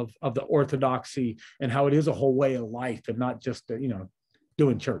love of the orthodoxy and how it is a whole way of life and not just, you know,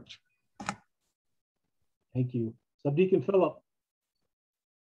 doing church. Thank you. Subdeacon Philip.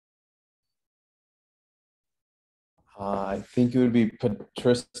 I think it would be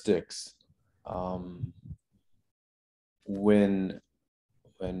patristics. When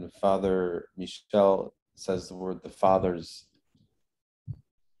Father Michel says the word the fathers,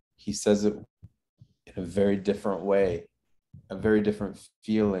 he says it in a very different way, a very different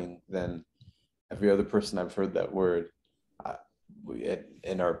feeling than every other person I've heard that word.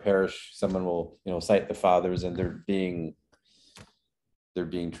 In our parish, someone will, you know, cite the fathers, and they're being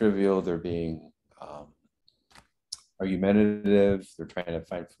trivial, they're being argumentative, they're trying to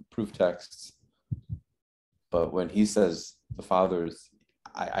find proof texts. But when he says the fathers,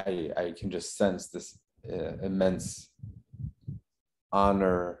 I can just sense this immense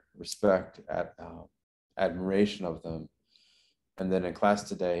honor, respect, admiration of them. And then in class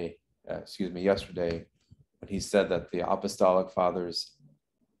today, yesterday, when he said that the apostolic fathers,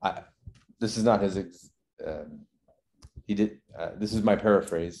 this is not his, this is my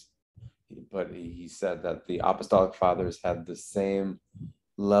paraphrase, but he said that the apostolic fathers had the same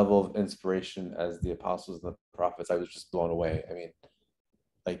level of inspiration as the apostles and the prophets. I was just blown away. I mean,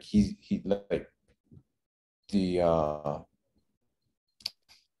 like he like the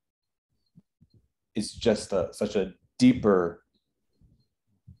it's just such a deeper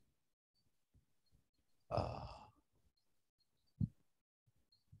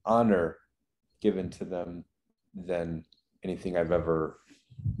honor given to them than anything I've ever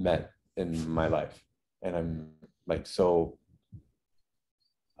met in my life. And I'm like so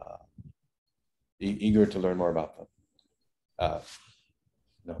eager to learn more about them.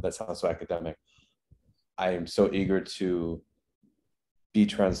 No, that sounds so academic. I am so eager to be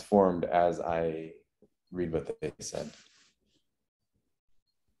transformed as I read what they said.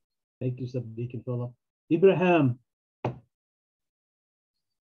 Thank you, Subdeacon Philip. Ibrahim.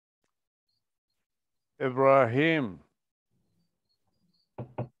 Ibrahim.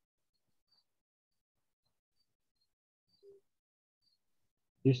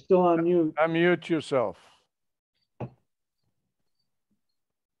 You're still on mute. Unmute yourself.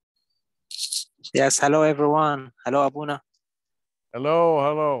 Yes, hello everyone. Hello, Abuna. Hello,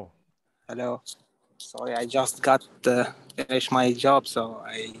 hello. Hello. Sorry, I just got finished my job, so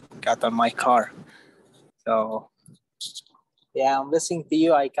I got on my car. So, yeah, I'm listening to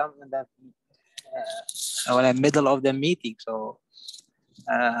you. I come in the middle of the meeting, so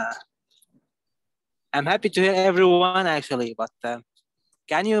I'm happy to hear everyone actually. But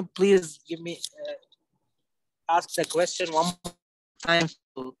can you please give me ask the question one more time?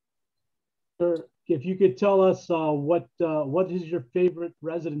 Sure. If you could tell us what has your favorite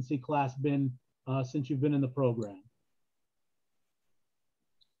residency class been since you've been in the program?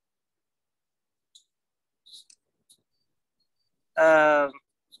 I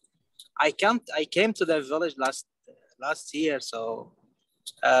came to the village last year, so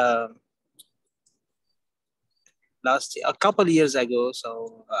a couple of years ago.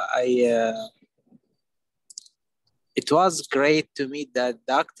 So it was great to meet the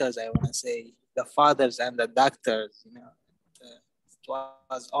doctors. I want to say the fathers and the doctors. You know, it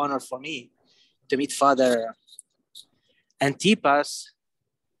was honor for me to meet Father Antipas,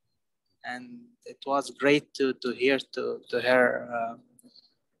 and it was great to hear to her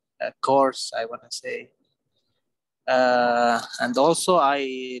course. I want to say. And also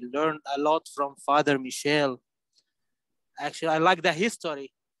I learned a lot from Father Michel. Actually, I like the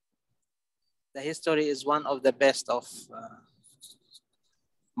history. The history is one of the best of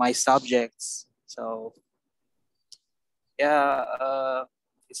my subjects. So, yeah,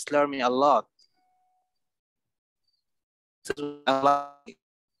 it's learned me a lot.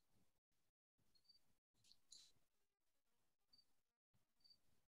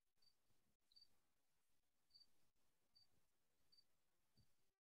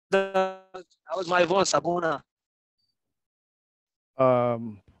 How was my voice, Abuna?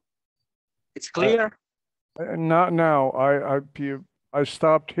 It's clear. Not now. I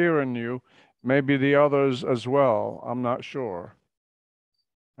stopped hearing you. Maybe the others as well. I'm not sure.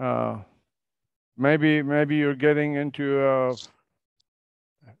 Maybe you're getting into a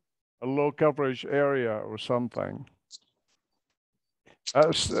low coverage area or something.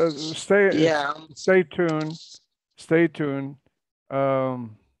 Stay tuned. Stay tuned.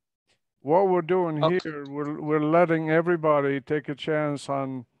 What we're doing here, we're letting everybody take a chance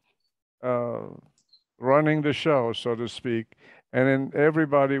on running the show, so to speak. and then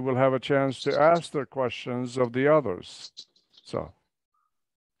everybody will have a chance to ask their questions of the others. So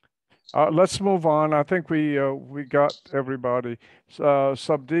let's move on. I think we got everybody.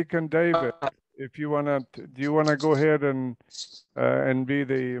 Subdeacon David, if you wanna, do you wanna go ahead and be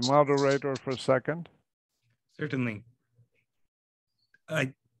the moderator for a second? Certainly.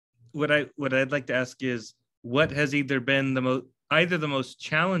 What I'd like to ask is, what has either been the most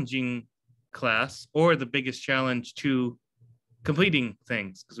challenging class or the biggest challenge to completing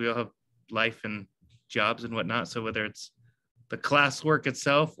things? Because we all have life and jobs and whatnot. So whether it's the classwork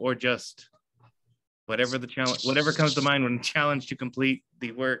itself or just whatever the challenge, whatever comes to mind when challenged to complete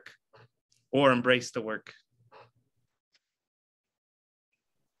the work or embrace the work.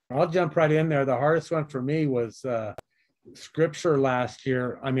 I'll jump right in there. The hardest one for me was scripture last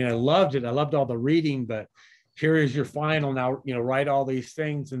year. I mean, I loved it. I loved all the reading, but here is your final now, write all these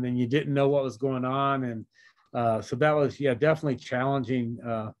things, and then you didn't know what was going on. And so that was, definitely challenging,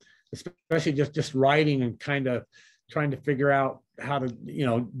 especially just writing and kind of trying to figure out how to,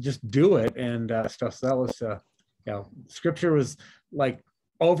 just do it and stuff. So that was, scripture was like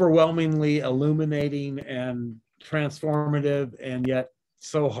overwhelmingly illuminating and transformative, and yet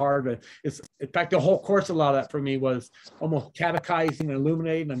so hard. But it's, in fact, the whole course, a lot of that for me was almost catechizing and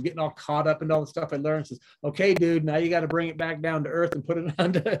illuminating. I'm getting all caught up in all the stuff I learned. Says, okay, dude, now you got to bring it back down to earth and put it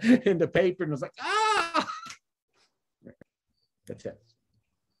into paper. And I was like, that's it.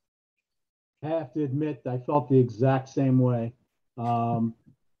 I have to admit, I felt the exact same way. You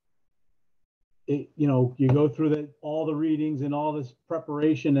go through all the readings and all this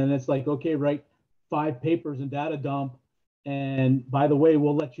preparation, and it's like, okay, write 5 papers and data dump. And by the way,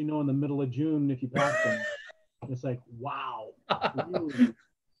 we'll let you know in the middle of June if you pass them. It's like, wow. Really?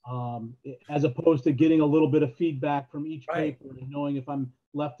 As opposed to getting a little bit of feedback from each paper and knowing if I'm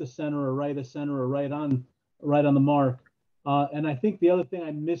left of center or right of center or right on the mark. And I think the other thing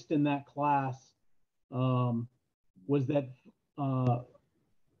I missed in that class was that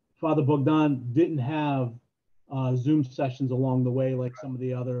Father Bogdan didn't have Zoom sessions along the way like some of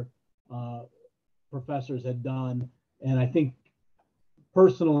the other professors had done. And I think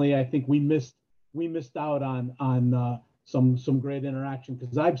personally, we missed out on some great interaction,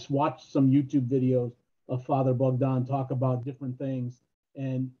 because I've watched some YouTube videos of Father Bogdan talk about different things,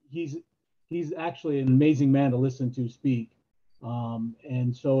 and he's actually an amazing man to listen to speak.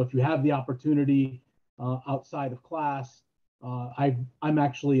 And so if you have the opportunity outside of class, I'm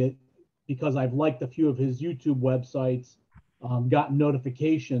actually, because I've liked a few of his YouTube websites, gotten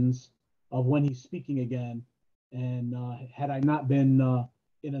notifications of when he's speaking again. And had I not been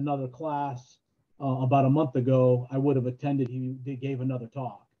in another class about a month ago, I would have attended. He gave another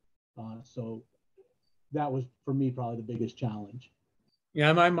talk. So that was, for me, probably the biggest challenge. Yeah,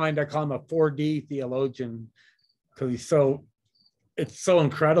 in my mind, I call him a 4D theologian, because it's so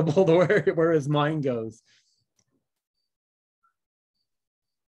incredible where his mind goes.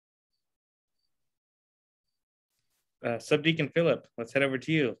 Subdeacon Philip, let's head over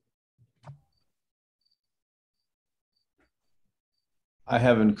to you. I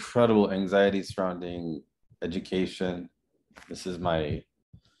have incredible anxiety surrounding education. This is my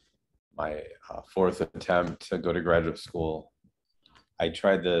 4th attempt to go to graduate school. I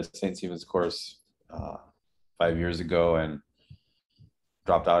tried the St. Stephen's course 5 years ago and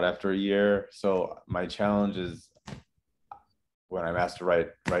dropped out after a year. So my challenge is, when I'm asked to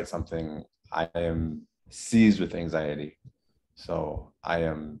write something, I am seized with anxiety. So I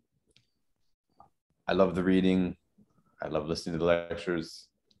love the reading. I love listening to the lectures,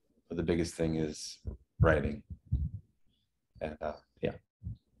 but the biggest thing is writing. And yeah.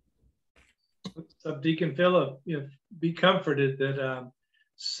 Subdeacon Philip, be comforted that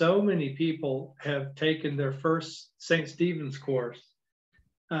so many people have taken their first St. Stephen's course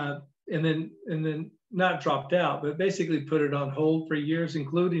and then not dropped out, but basically put it on hold for years,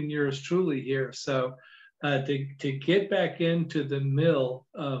 including yours truly here. So to get back into the mill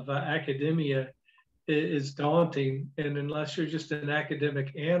of academia is daunting, and unless you're just an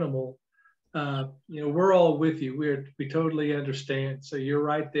academic animal, we're all with you. We totally understand. So you're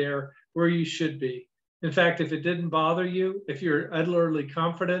right there where you should be. In fact, if it didn't bother you, if you're utterly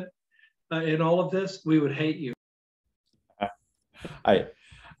confident in all of this, we would hate you. I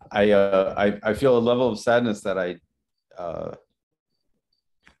feel a level of sadness that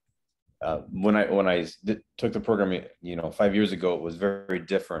when I took the program, 5 years ago, it was very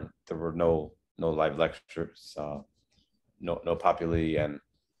different. There were no live lectures, no populi, and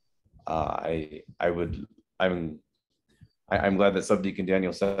I'm glad that Subdeacon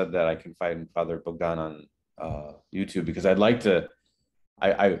Daniel said that I can find Father Bogdan on YouTube, because I'd like to.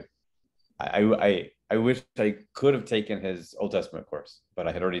 I I wish I could have taken his Old Testament course, but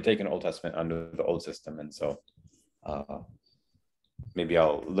I had already taken Old Testament under the Old System, and so maybe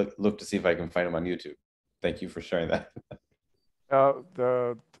I'll look to see if I can find him on YouTube. Thank you for sharing that.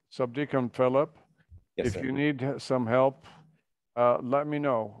 The Subdeacon Philip, Yes, if sir. you need some help, let me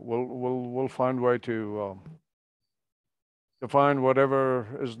know. We'll find a way to find whatever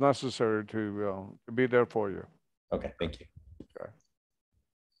is necessary to be there for you. Okay, thank you. Okay.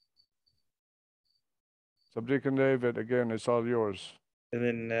 Subdeacon David, again, it's all yours. And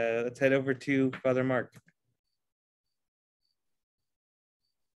then let's head over to Father Mark.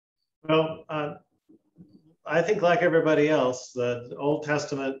 Well, I think like everybody else, the Old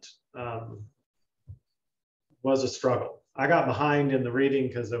Testament was a struggle. I got behind in the reading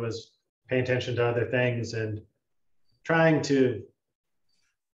because I was paying attention to other things, and trying to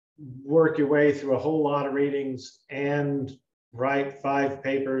work your way through a whole lot of readings and write 5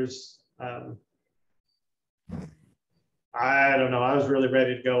 papers. I don't know. I was really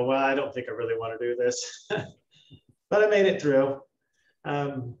ready to go, well, I don't think I really want to do this, but I made it through.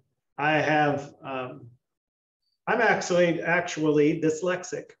 I'm actually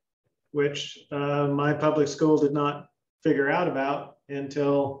dyslexic, which my public school did not figure out about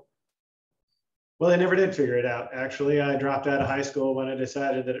until, well, they never did figure it out. Actually, I dropped out of high school when I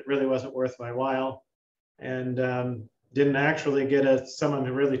decided that it really wasn't worth my while, and didn't actually get someone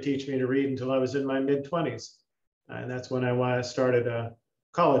to really teach me to read until I was in my mid-20s. And that's when I started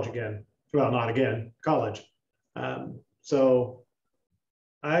college again. Well, not again, college. So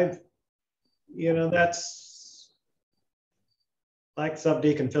that's like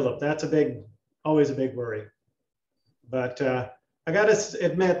Subdeacon Philip. That's always a big worry. But I got to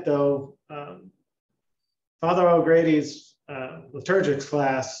admit, though, Father O'Grady's liturgics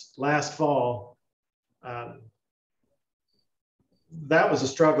class last fall, that was a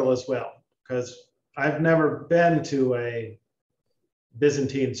struggle as well, because I've never been to a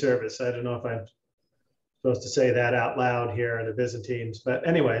Byzantine service. I don't know if I'm supposed to say that out loud here, the Byzantines, but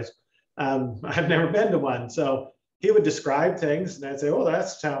anyways, I've never been to one. So he would describe things and I'd say, oh, that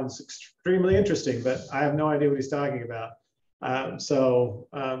sounds extremely interesting, but I have no idea what he's talking about. That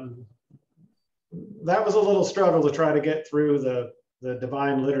was a little struggle to try to get through the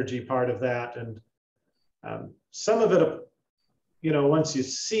divine liturgy part of that. And some of it, once you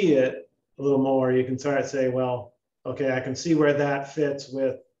see it a little more, you can start to say, well, okay, I can see where that fits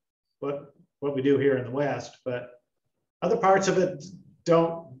with what we do here in the West, but other parts of it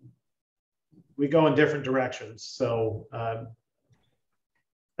we go in different directions. So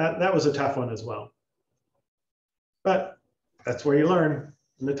that was a tough one as well. But that's where you learn,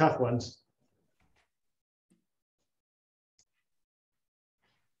 in the tough ones.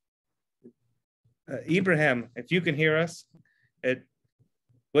 Ibrahim, if you can hear us,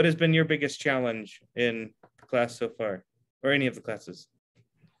 what has been your biggest challenge in the class so far, or any of the classes?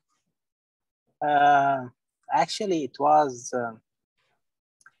 Actually, it was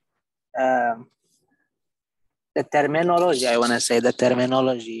the terminology. I want to say the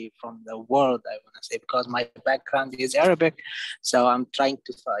terminology from the world. I want to say, because my background is Arabic, so I'm trying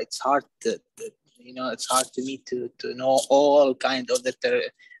to. It's hard it's hard to me to know all kind of the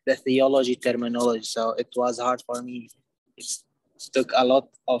theology terminology. So it was hard for me. It took a lot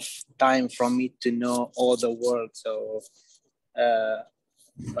of time from me to know all the words. So,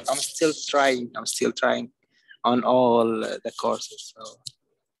 but I'm still trying. I'm still trying on all the courses. So,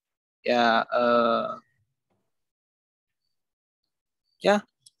 yeah,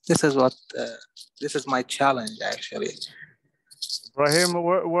 this is what this is my challenge actually. Ibrahim,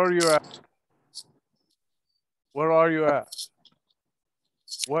 where are you at? Where are you at?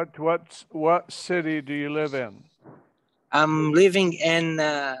 What city do you live in? I'm living in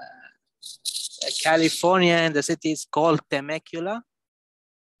California, and the city is called Temecula.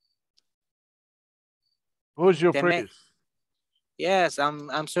 Who's your priest? Yes,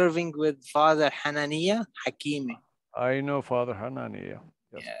 I'm serving with Father Hanania Hakimi. I know Father Hanania.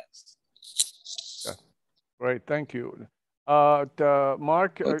 Yes. Okay. Great, thank you.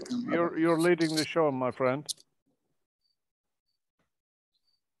 Mark, you're leading the show, my friend.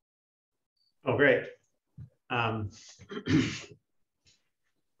 Oh, great.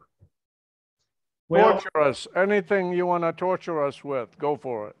 Torture us. Anything you want to torture us with, go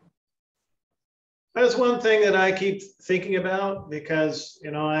for it. That's one thing that I keep thinking about, because,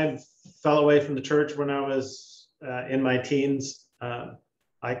 I fell away from the church when I was in my teens, like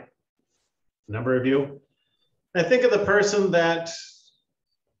a number of you. I think of the person that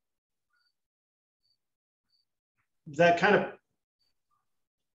kind of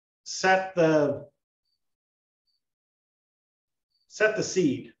set the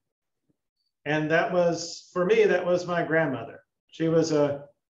seed. And that was, for me, that was my grandmother. She was a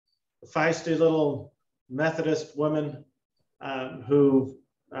feisty little Methodist woman who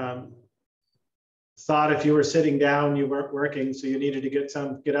thought if you were sitting down, you weren't working, so you needed to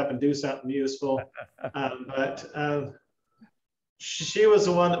get up and do something useful. But she was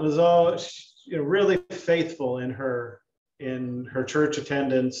the one that was really faithful in her church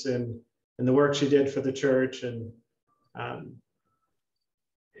attendance and the work she did for the church.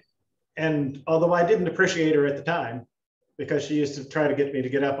 And although I didn't appreciate her at the time, because she used to try to get me to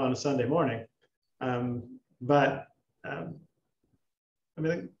get up on a Sunday morning, I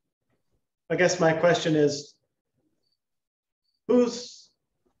mean, I guess my question is, who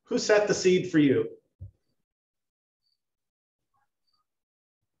set the seed for you?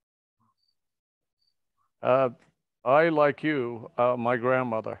 I, like you, my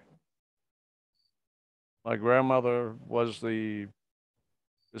grandmother. My grandmother was the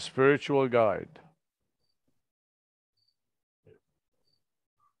spiritual guide.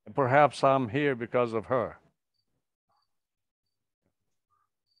 And perhaps I'm here because of her.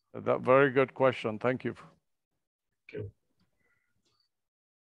 That very good question. Thank you.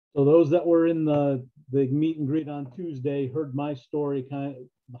 So those that were in the meet and greet on Tuesday heard my story, kind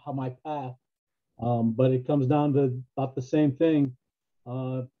of how my path, but it comes down to about the same thing.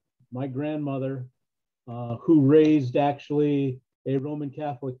 My grandmother, who raised actually a Roman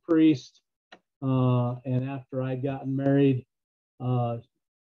Catholic priest, and after I'd gotten married,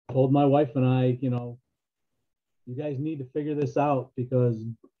 told my wife and I, you guys need to figure this out, because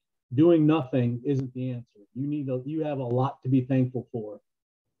doing nothing isn't the answer. You have a lot to be thankful for.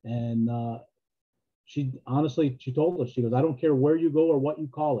 And she told us, she goes, I don't care where you go or what you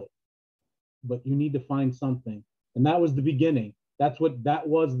call it, but you need to find something. And that was the beginning. That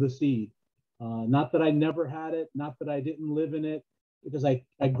was the seed. Not that I never had it, not that I didn't live in it, because I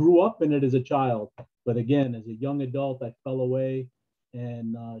grew up in it as a child. But again, as a young adult, I fell away,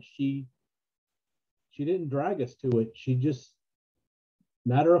 and she didn't drag us to it. She just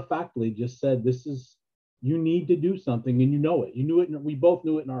matter of factly just said, you need to do something, and you know it. You knew it, and we both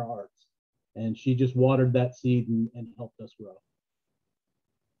knew it in our hearts. And she just watered that seed and helped us grow.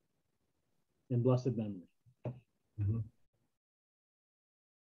 In blessed memory. Mm-hmm.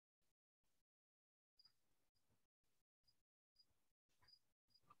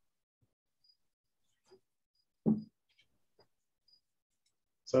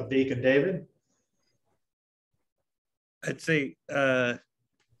 What's up, Deacon David? I'd say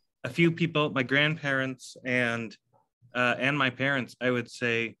a few people, my grandparents and my parents. I would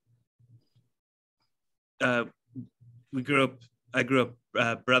say I grew up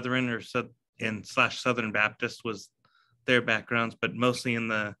Brethren or Southern Baptist was their backgrounds, but mostly in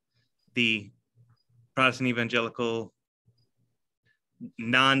the Protestant evangelical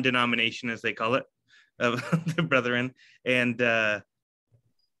non-denomination, as they call it, of the Brethren. And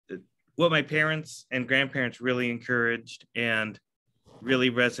what my parents and grandparents really encouraged and really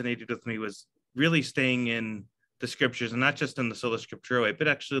resonated with me was really staying in the scriptures, and not just in the sola scriptura, but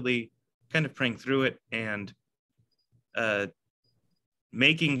actually kind of praying through it and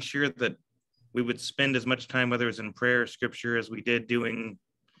making sure that we would spend as much time, whether it was in prayer or scripture, as we did doing,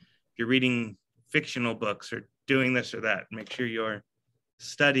 if you're reading fictional books or doing this or that, make sure you're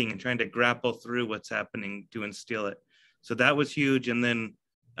studying and trying to grapple through what's happening to instill it. So that was huge. And then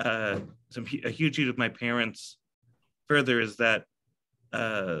a huge with my parents further is that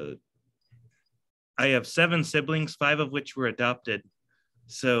I have 7 siblings, 5 of which were adopted.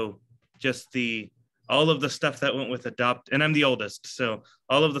 So just all of the stuff that went with and I'm the oldest. So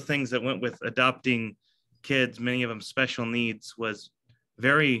all of the things that went with adopting kids, many of them special needs, was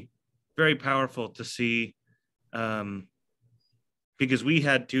very, very powerful to see, because we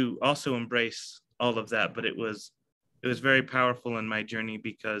had to also embrace all of that. But it was very powerful in my journey,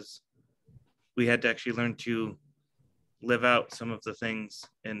 because we had to actually learn to live out some of the things,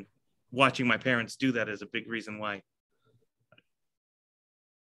 and watching my parents do that is a big reason why.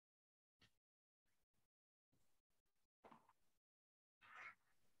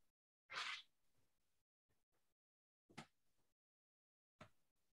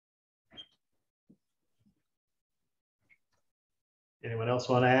 Anyone else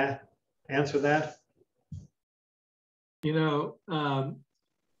want to answer that?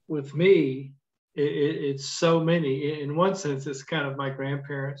 With me, it's so many. In one sense, it's kind of my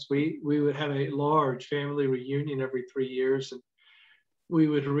grandparents. We would have a large family reunion every 3 years, and we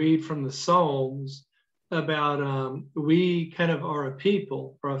would read from the Psalms about we kind of are a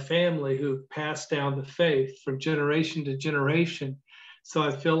people or a family who passed down the faith from generation to generation. So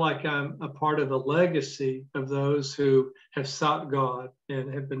I feel like I'm a part of the legacy of those who have sought God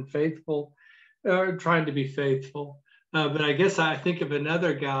and have been faithful. trying to be faithful. But I guess I think of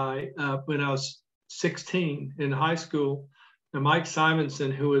another guy when I was 16 in high school, Mike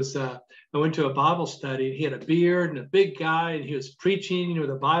Simonson, who was, I went to a Bible study. He had a beard and a big guy, and he was preaching, with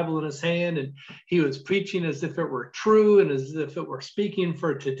a Bible in his hand, and he was preaching as if it were true and as if it were speaking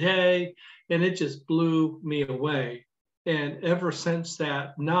for today. And it just blew me away. And ever since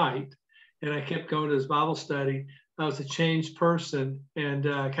that night, and I kept going to his Bible study, I was a changed person, and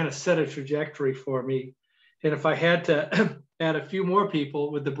kind of set a trajectory for me. And if I had to add a few more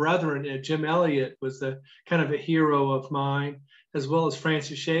people with the brethren, Jim Elliott was a kind of a hero of mine, as well as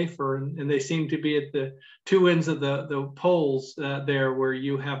Francis Schaeffer. And they seem to be at the two ends of the poles there, where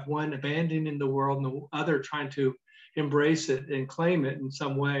you have one abandoning the world and the other trying to embrace it and claim it in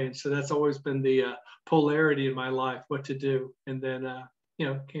some way. And so that's always been the polarity in my life, what to do. And then,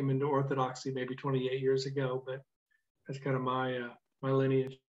 came into Orthodoxy maybe 28 years ago, but that's kind of my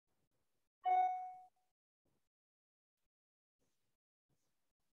lineage.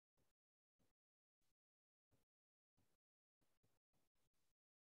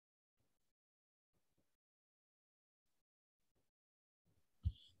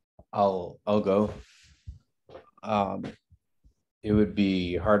 I'll go. It would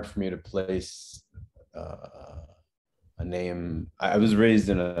be hard for me to place a name. I was raised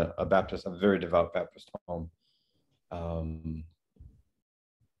in a very devout Baptist home.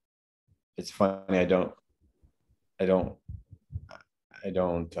 It's funny, I don't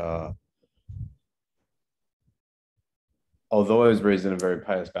although I was raised in a very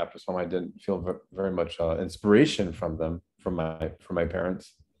pious Baptist home, I didn't feel very much inspiration from them, from my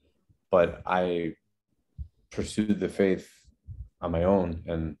parents. But I pursued the faith on my own,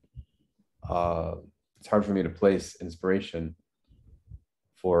 and it's hard for me to place inspiration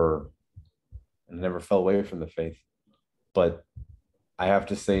and I never fell away from the faith. But I have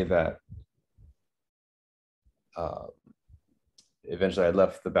to say that eventually I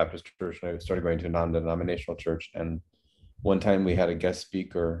left the Baptist church and I started going to a non-denominational church. And one time we had a guest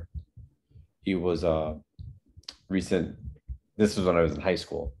speaker. He was recent. This was when I was in high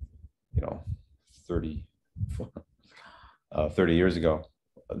school, 30 years ago.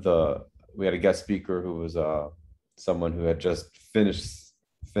 We had a guest speaker who was someone who had just finished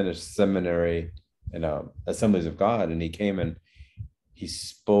seminary in Assemblies of God, and he came and he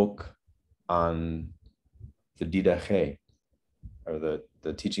spoke on the Didache, or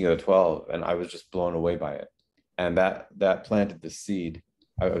the teaching of the 12, and I was just blown away by it. And that planted the seed.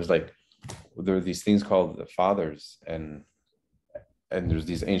 I was like, there are these things called the Fathers, and there's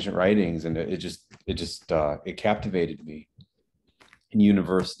these ancient writings, and it captivated me. In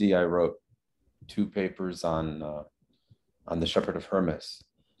university, I wrote 2 papers on the Shepherd of Hermas.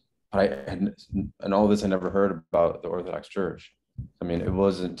 And all this I never heard about the Orthodox Church. I mean, it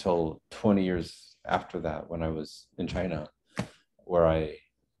wasn't until 20 years after that, when I was in China, where I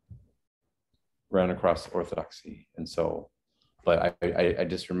ran across Orthodoxy. And so, but I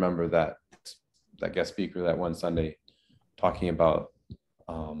just remember that guest speaker that one Sunday talking about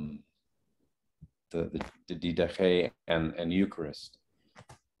the Didache and Eucharist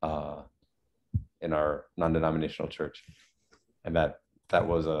in our non-denominational church, and that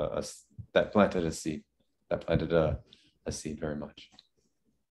planted a seed. That planted a seed very much.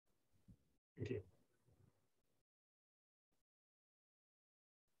 Thank you.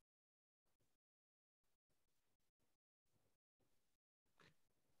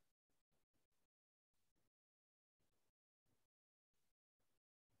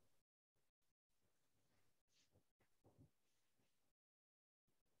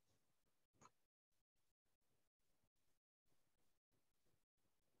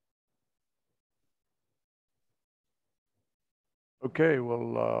 Okay,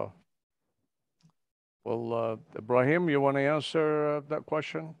 well, Ibrahim, you want to answer that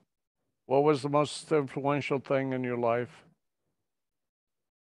question? What was the most influential thing in your life?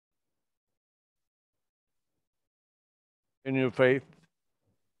 In your faith?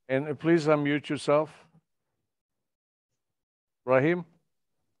 And please unmute yourself. Ibrahim?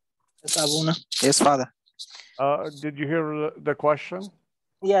 Yes, Abuna. Yes, Father. Did you hear the question?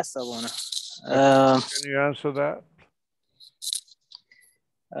 Yes, Abuna. Can you answer that?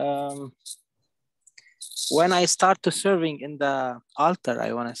 When I start to serving in the altar,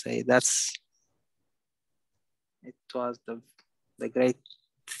 I want to say it was the great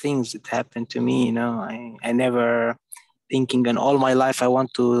things that happened to me. I never thinking in all my life I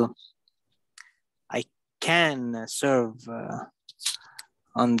can serve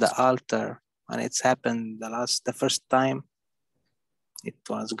on the altar. When it's happened the first time, it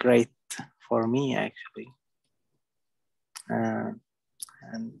was great for me, actually.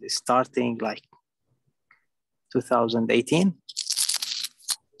 and starting like 2018.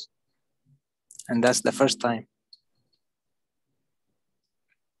 And that's the first time.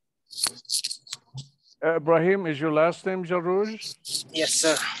 Ibrahim, is your last name Jarouj? Yes,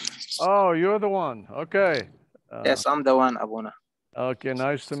 sir. Oh, you're the one. Okay. Yes, I'm the one, Abuna. Okay,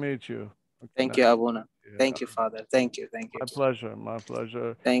 nice to meet you. Okay, Thank you, Abuna. Thank you, Father. Thank you. Thank you. My pleasure. My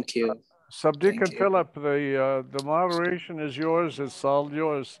pleasure. Thank you. Subdeacon Philip, the moderation is yours. It's all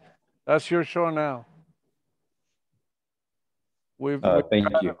yours. That's your show now. We've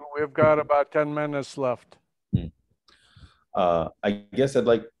got about 10 minutes left. I guess I'd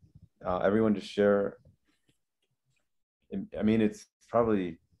like everyone to share. I mean, it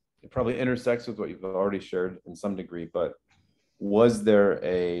probably intersects with what you've already shared in some degree, but was there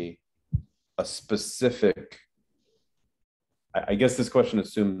a specific, I guess this question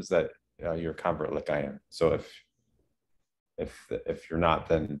assumes that you're a convert like I am. So if you're not,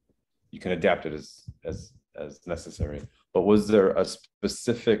 then you can adapt it as necessary. But was there a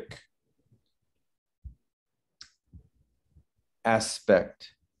specific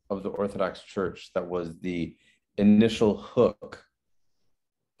aspect of the Orthodox Church that was the initial hook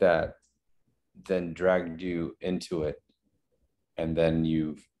that then dragged you into it, and then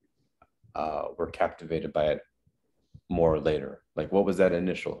you were captivated by it more later? Like, what was that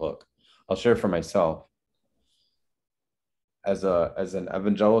initial hook? I'll share for myself. As an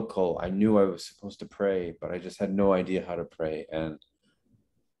evangelical, I knew I was supposed to pray, but I just had no idea how to pray. And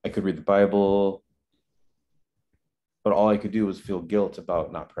I could read the Bible, but all I could do was feel guilt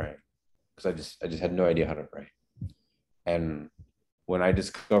about not praying, because I just had no idea how to pray. And when I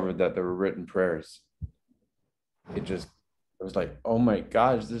discovered that there were written prayers, it was like, oh my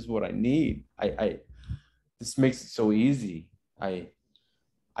gosh, this is what I need. This makes it so easy. I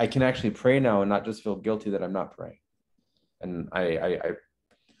can actually pray now and not just feel guilty that I'm not praying. And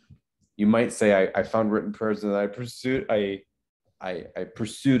you might say I found written prayers, and I pursued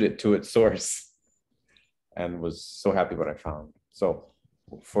it to its source, and was so happy what I found. So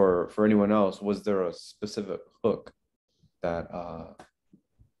for anyone else, was there a specific hook that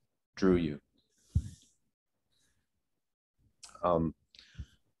drew you? I'll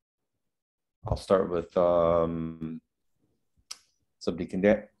start with Subdeacon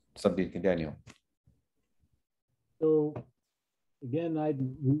Daniel. So again, I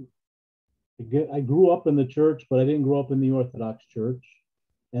grew up in the church, but I didn't grow up in the Orthodox Church.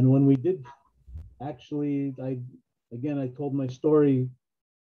 And when we did, actually, I told my story.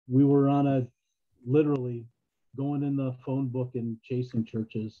 We were literally going in the phone book and chasing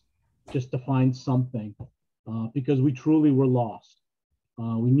churches just to find something, because we truly were lost.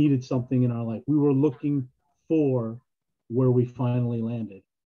 We needed something in our life. We were looking for where we finally landed.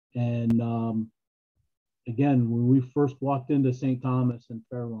 And again, when we first walked into St. Thomas and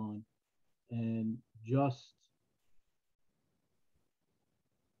Fairlawn, and just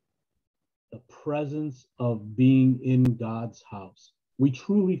the presence of being in God's house, we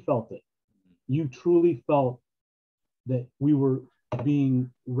truly felt it. You truly felt that we were being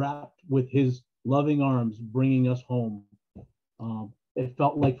wrapped with his loving arms, bringing us home. It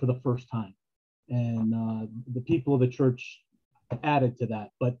felt like for the first time. And the people of the church added to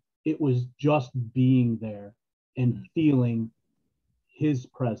that, but it was just being there and feeling his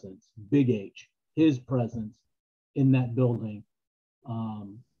presence, big H, his presence in that building.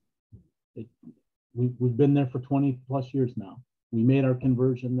 We've been there for 20 plus years now. We made our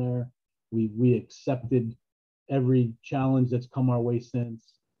conversion there. We accepted every challenge that's come our way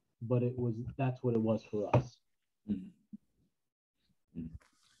since, but that's what it was for us.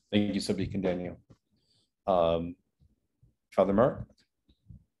 Thank you, Subdeacon Daniel. Father Mark?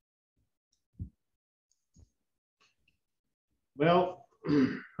 Well,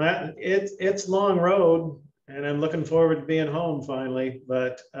 it's a long road, and I'm looking forward to being home finally.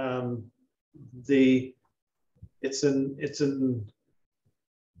 But I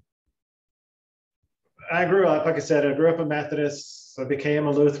grew up, like I said, I grew up a Methodist. I became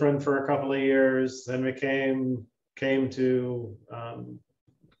a Lutheran for a couple of years, then came to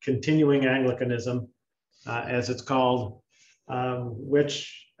continuing Anglicanism, as it's called,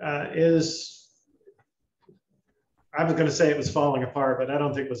 which is, I was going to say it was falling apart, but I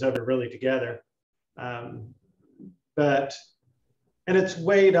don't think it was ever really together. And it's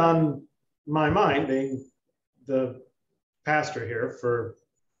weighed on my mind, being the pastor here for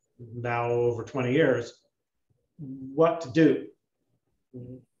now over 20 years, what to do.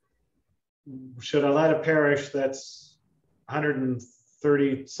 Should I let a parish that's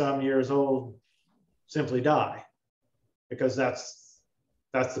 130 some years old simply die? Because that's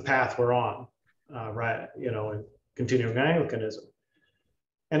the path we're on, right? In continuing Anglicanism.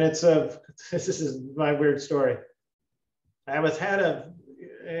 And it's this is my weird story. I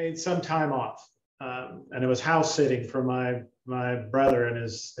had some time off, and it was house sitting for my brother and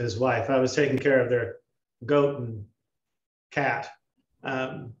his wife. I was taking care of their goat and cat,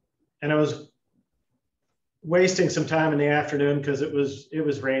 and I was wasting some time in the afternoon because it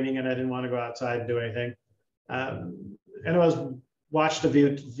was raining and I didn't want to go outside and do anything. And I watched a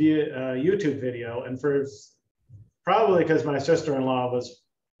YouTube video, and probably because my sister-in-law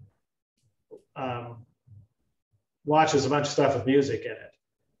watches a bunch of stuff with music in it,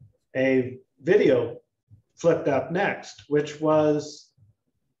 a video flipped up next, which was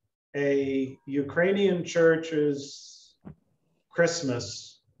a Ukrainian church's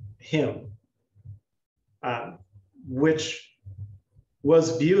Christmas hymn, which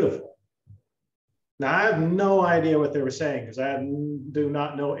was beautiful. Now, I have no idea what they were saying because I do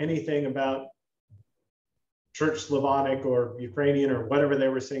not know anything about Church Slavonic or Ukrainian or whatever they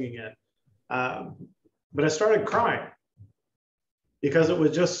were singing in. But I started crying because it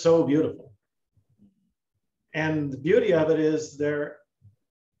was just so beautiful. And the beauty of it is the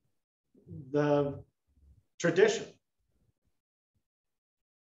tradition.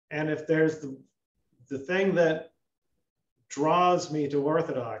 And if there's the thing that draws me to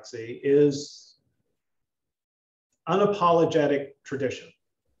Orthodoxy is unapologetic tradition.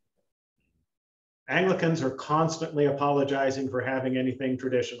 Anglicans are constantly apologizing for having anything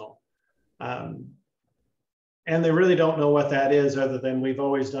traditional. And they really don't know what that is other than we've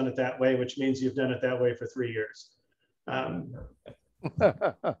always done it that way, which means you've done it that way for 3 years.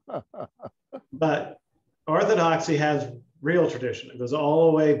 But Orthodoxy has real tradition. It goes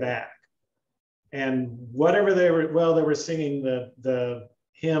all the way back. And whatever they were singing the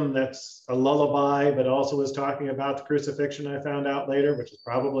hymn that's a lullaby, but also was talking about the crucifixion, I found out later, which is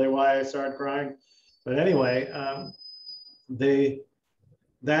probably why I started crying. But anyway,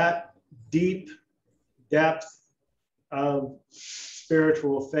 that deep depth of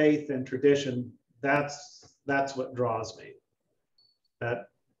spiritual faith and tradition, that's what draws me.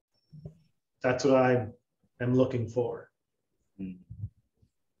 That's what I am looking for.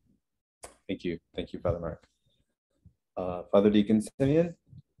 Thank you, Father Mark. Father Deacon Simeon.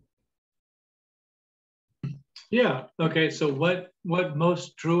 Yeah. Okay. So what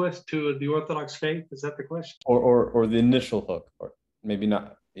most drew us to the Orthodox faith? Is that the question? Or the initial hook, or maybe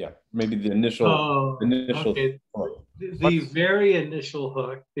not. Yeah, maybe the initial. Okay. Hook. The very initial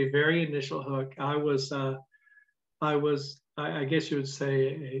hook. I guess you would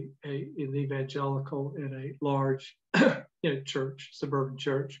say an evangelical in a large church, suburban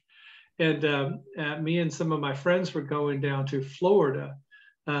church. And me and some of my friends were going down to Florida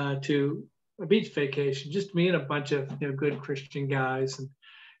to a beach vacation, just me and a bunch of good Christian guys.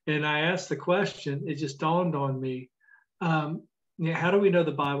 And I asked the question, it just dawned on me, how do we know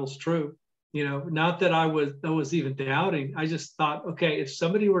the Bible's true? Not that I was even doubting. I just thought, okay, if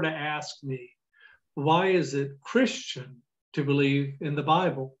somebody were to ask me, why is it Christian to believe in the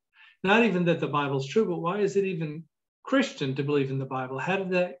Bible? Not even that the Bible's true, but why is it even Christian to believe in the Bible? How did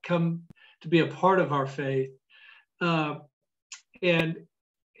that come to be a part of our faith? And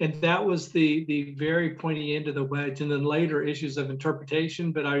that was the very pointy end of the wedge, and then later issues of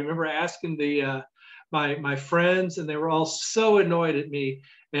interpretation. But I remember asking my friends, and they were all so annoyed at me,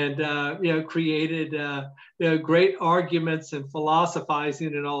 and created great arguments and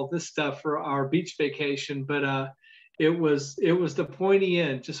philosophizing and all this stuff for our beach vacation. But it was the pointy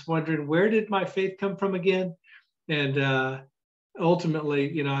end, just wondering, where did my faith come from again? And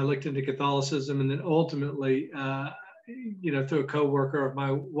ultimately, I looked into Catholicism, and then ultimately, through a coworker of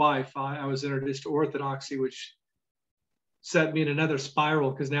my wife, I was introduced to Orthodoxy, which set me in another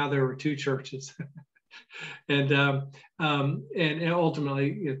spiral because now there were two churches. and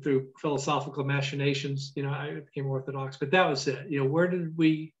ultimately, through philosophical machinations, I became Orthodox. But that was it. Where did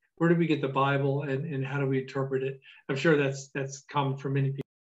we get the Bible, and how do we interpret it? I'm sure that's common for many people.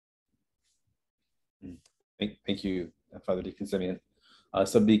 Thank you, Father Deacon Simeon.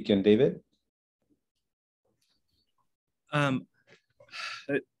 Subdeacon David.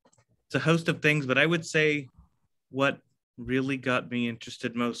 It's a host of things, but I would say what really got me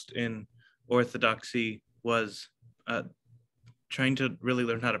interested most in Orthodoxy was trying to really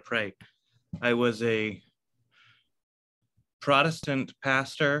learn how to pray. I was a Protestant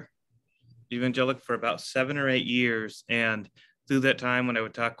pastor, evangelical, for about 7 or 8 years, and through that time, when I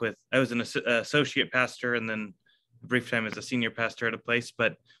would talk with, I was an associate pastor, and then a brief time as a senior pastor at a place,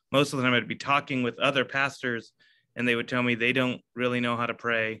 but most of the time I'd be talking with other pastors, and they would tell me they don't really know how to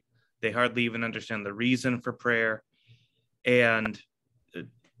pray. They hardly even understand the reason for prayer,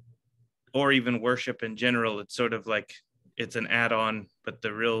 or even worship in general. It's sort of like it's an add-on, but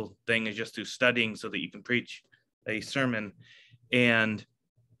the real thing is just through studying so that you can preach a sermon. And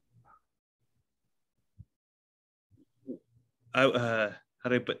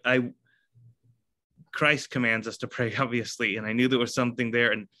Christ commands us to pray, obviously, and I knew there was something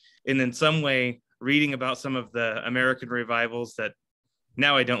there, and in some way, reading about some of the American revivals that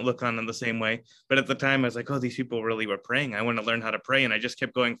now I don't look on in the same way, but at the time I was like, oh, these people really were praying. I want to learn how to pray, and I just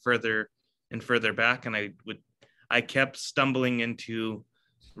kept going further and further back, and I kept stumbling into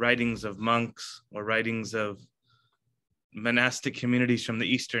writings of monks or writings of monastic communities from the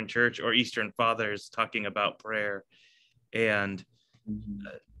Eastern Church or Eastern Fathers talking about prayer, and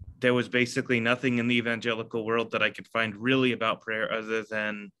there was basically nothing in the evangelical world that I could find really about prayer other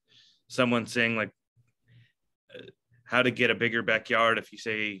than someone saying like how to get a bigger backyard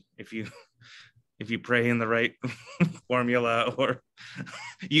if you pray in the right formula, or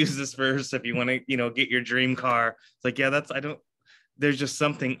use this verse if you want to get your dream car. It's like, yeah, there's just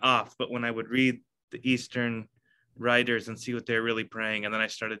something off. But when I would read the Eastern writers and see what they're really praying, and then I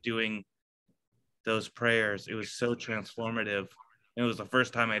started doing those prayers, it was so transformative. It was the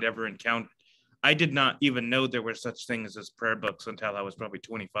first time I'd ever encountered. I did not even know there were such things as prayer books until I was probably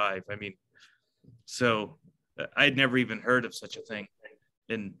 25. I mean, so I'd never even heard of such a thing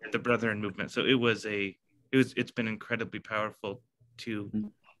in the Brethren movement. So it's been incredibly powerful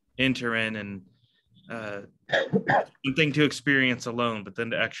to enter in, and something to experience alone, but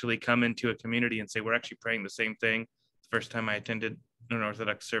then to actually come into a community and say, we're actually praying the same thing. The first time I attended an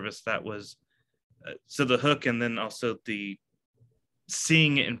Orthodox service, that was, so the hook, and then also the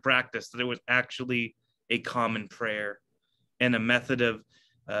seeing it in practice, that it was actually a common prayer and a method of,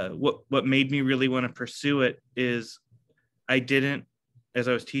 what made me really want to pursue it is as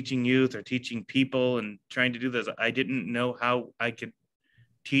I was teaching youth or teaching people and trying to do this, I didn't know how I could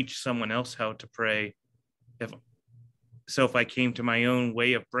teach someone else how to pray. If I came to my own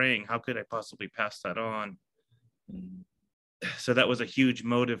way of praying, how could I possibly pass that on? So that was a huge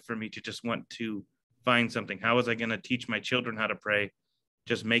motive for me to just want to find something. How was I going to teach my children how to pray?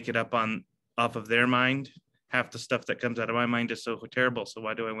 Just make it up off of their mind. Half the stuff that comes out of my mind is so terrible. So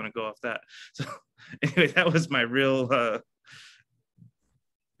why do I want to go off that? So anyway, that was my real,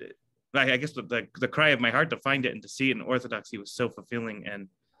 I guess the cry of my heart to find it and to see it in Orthodoxy was so fulfilling. And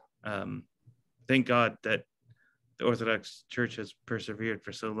thank God that the Orthodox Church has persevered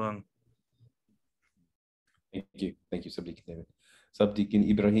for so long. Thank you, Subdeacon David. Subdeacon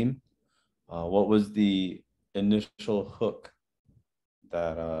Ibrahim, what was the initial hook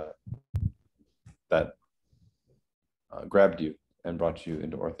that grabbed you and brought you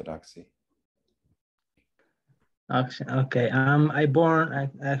into Orthodoxy? Okay. I born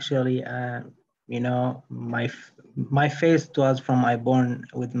actually. My faith was from I born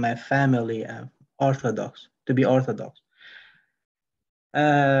with my family Orthodox, to be Orthodox.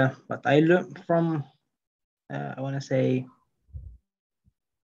 But I learned from. I want to say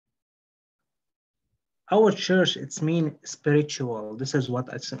our church. It's mean spiritual. This is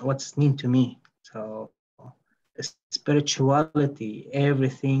what's mean to me. So spirituality,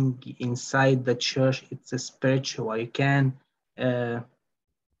 everything inside the church, it's a spiritual. You can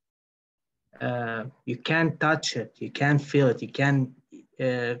touch it, you can feel it, you can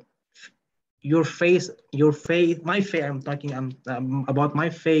your faith, my faith, I'm talking about my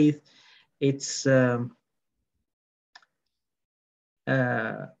faith. It's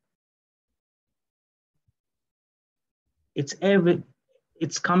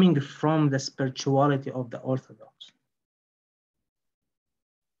it's coming from the spirituality of the Orthodox.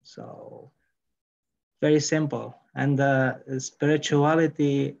 So very simple. And the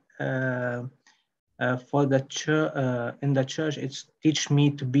spirituality for the church, in the church, it's teach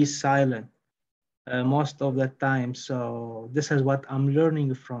me to be silent most of the time. So this is what I'm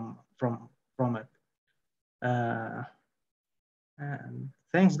learning from it. And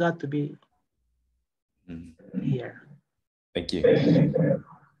thanks God to be here. Thank you.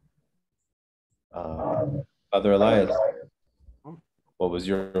 Father Elias, what was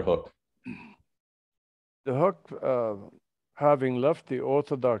your hook? The hook, having left the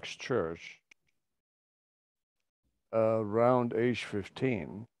Orthodox Church around age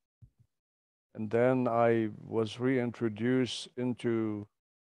 15, and then I was reintroduced into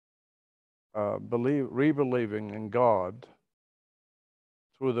re-believing in God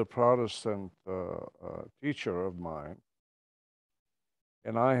through the Protestant teacher of mine.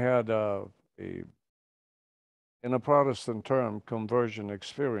 And I had in a Protestant term, conversion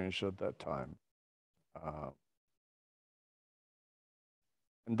experience at that time.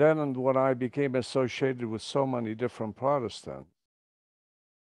 And then when I became associated with so many different Protestants,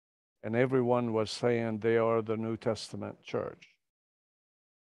 and everyone was saying they are the New Testament church.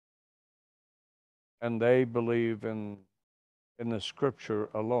 And they believe in the scripture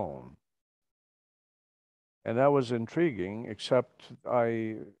alone. And that was intriguing, except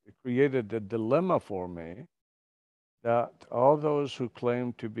I created a dilemma for me that all those who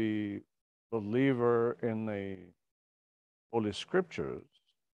claim to be believer in the Holy Scriptures,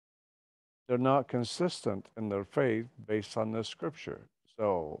 they're not consistent in their faith based on the Scripture.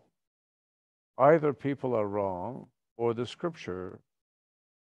 So either people are wrong or the Scripture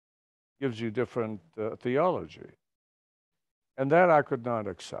gives you different theology. And that I could not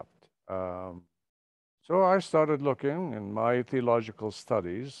accept. So I started looking in my theological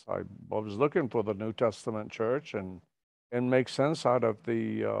studies. I was looking for the New Testament church and make sense out of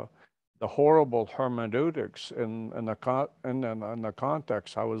the horrible hermeneutics in the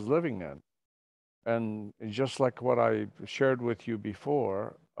context I was living in. And just like what I shared with you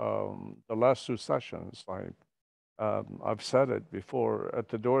before, the last two sessions, I've said it before, at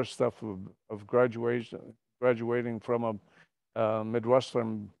the doorstep of graduating from a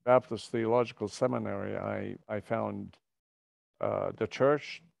Midwestern Baptist Theological Seminary, I found the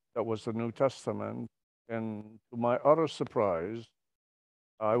church that was the New Testament. And to my utter surprise,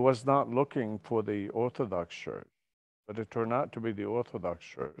 I was not looking for the Orthodox church, but it turned out to be the Orthodox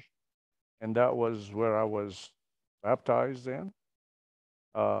church. And that was where I was baptized in,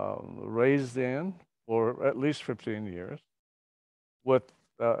 raised in for at least 15 years, with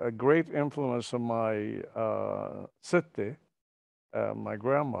a great influence of my Sitte, my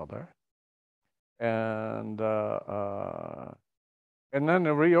grandmother, and then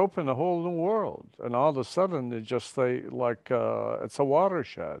it reopened a whole new world, and all of a sudden it just it's a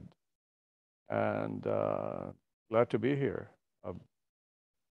watershed, and glad to be here.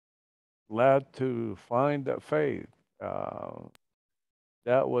 Glad to find that faith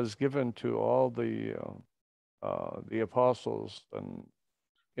that was given to all the apostles and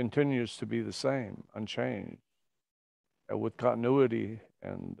continues to be the same, unchanged, with continuity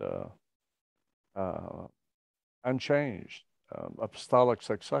and unchanged, apostolic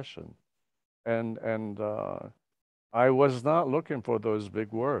succession. And I was not looking for those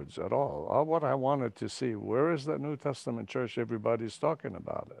big words at all. All what I wanted to see, where is that New Testament church everybody's talking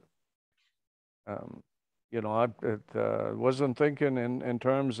about it? I wasn't thinking in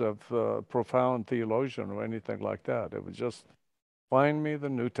terms of profound theologian or anything like that. It was just, find me the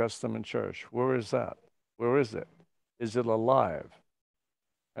New Testament church. Where is that? Where is it? Is it alive?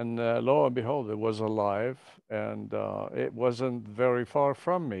 And lo and behold, it was alive, and it wasn't very far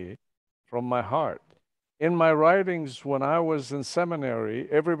from me, from my heart. In my writings, when I was in seminary,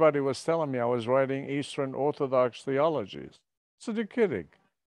 everybody was telling me I was writing Eastern Orthodox theologies. So they're kidding,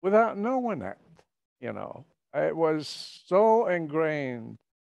 without knowing it. It was so ingrained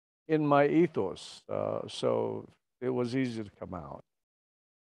in my ethos, so it was easy to come out.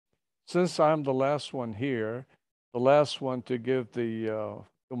 Since I'm the last one here, the last one to give to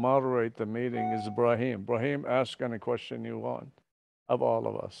moderate the meeting is Brahim. Brahim, ask any question you want of all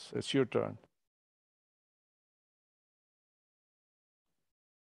of us. It's your turn.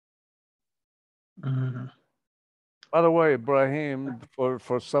 By the way, Brahim, for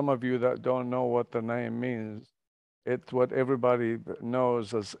some of you that don't know what the name means, it's what everybody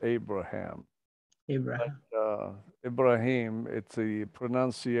knows as Abraham. Abraham. But, Ibrahim, it's the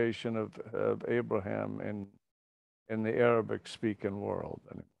pronunciation of Abraham in the Arabic-speaking world.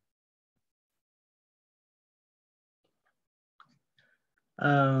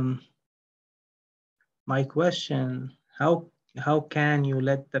 My question: how can you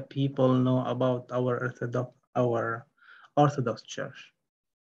let the people know about our Orthodox Church?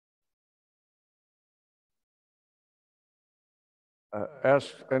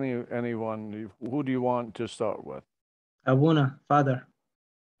 Ask anyone. Who do you want to start with? Abuna, Father.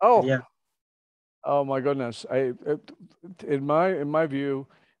 Oh, yeah. Oh my goodness! In my view,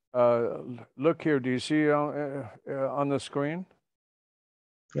 look here. Do you see on the screen?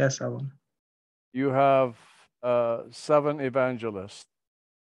 Yes, Abuna. You have 7 evangelists.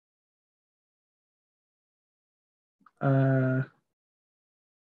 Okay,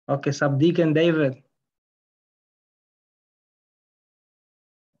 Subdeacon David.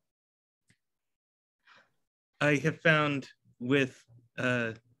 I have found with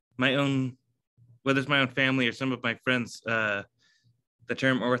my own, whether it's my own family or some of my friends, the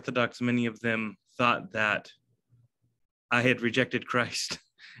term Orthodox, many of them thought that I had rejected Christ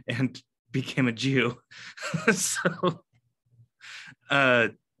and became a Jew. So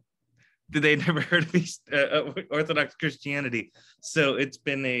they never heard of East, Orthodox Christianity. So it's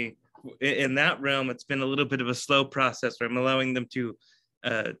been in that realm, it's been a little bit of a slow process where I'm allowing them to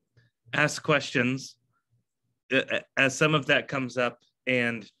ask questions as some of that comes up.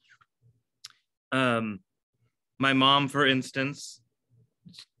 And my mom, for instance,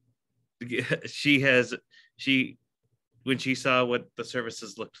 when she saw what the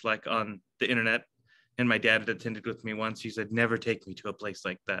services looked like on the internet, and my dad had attended with me once, she said, never take me to a place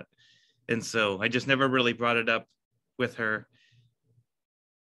like that. And so I just never really brought it up with her,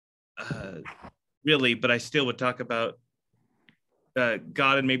 really, but I still would talk about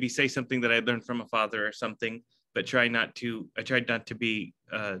God and maybe say something that I learned from a father or something, but I tried not to be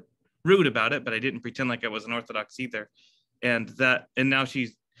rude about it, but I didn't pretend like I was an Orthodox either. And now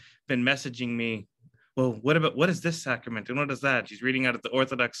she's been messaging me, well, what is this sacrament? And what is that? She's reading out of the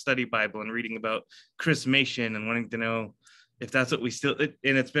Orthodox Study Bible and reading about chrismation and wanting to know if that's what we still, and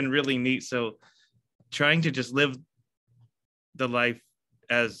it's been really neat. So trying to just live the life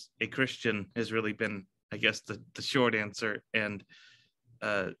as a Christian has really been, I guess, the short answer. And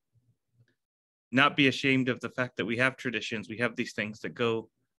not be ashamed of the fact that we have traditions, we have these things that go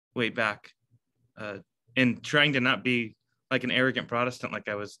way back, and trying to not be like an arrogant Protestant, like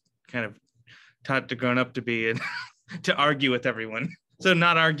I was kind of taught to grown up to be, and to argue with everyone. So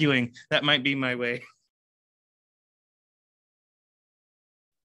not arguing, that might be my way.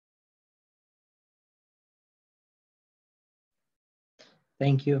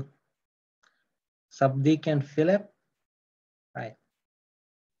 Thank you. Subdeacon Philip. Right.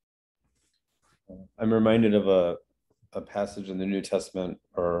 I'm reminded of a passage in the New Testament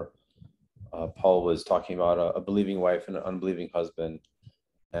where Paul was talking about a believing wife and an unbelieving husband.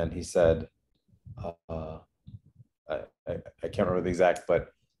 And he said, I can't remember the exact,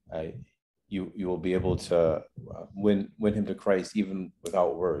 but you will be able to win him to Christ even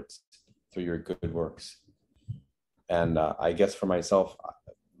without words through your good works. And I guess for myself,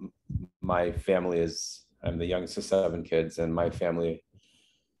 my family I'm the youngest of 7 kids, and my family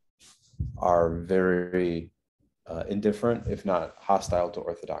are very indifferent, if not hostile to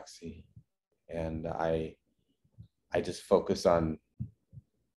Orthodoxy. And I just focus on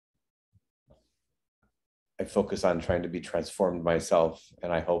trying to be transformed myself.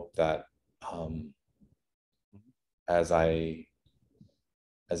 And I hope that as I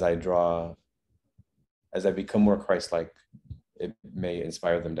become more Christ-like, it may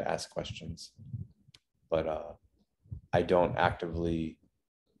inspire them to ask questions. But I don't actively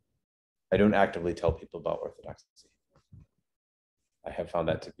tell people about Orthodoxy. I have found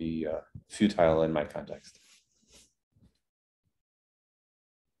that to be futile in my context.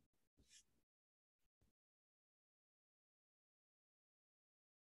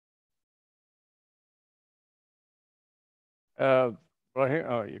 Right here.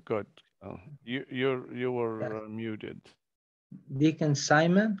 Oh, you're good. You were muted. Deacon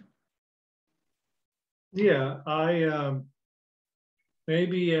Simon. Yeah, I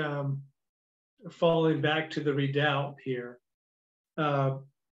maybe falling back to the redoubt here.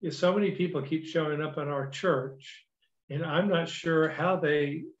 So many people keep showing up at our church, and I'm not sure how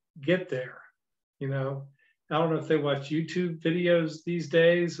they get there. You know, I don't know if they watch YouTube videos these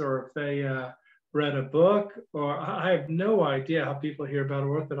days, or if they read a book, or I have no idea how people hear about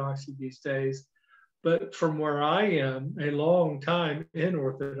Orthodoxy these days. But from where I am, a long time in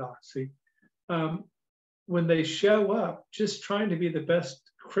Orthodoxy, when they show up just trying to be the best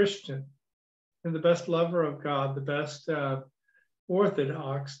Christian and the best lover of God, the best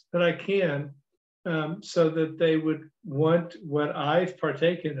Orthodox that I can, so that they would want what I've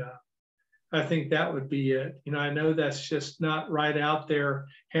partaken of, I think that would be it. You know, I know that's just not right out there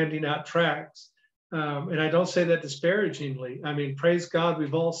handing out tracts. And I don't say that disparagingly. I mean, praise God,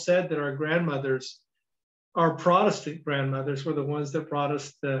 we've all said that our grandmothers, our Protestant grandmothers, were the ones that brought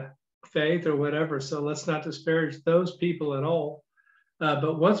us the faith or whatever. So let's not disparage those people at all.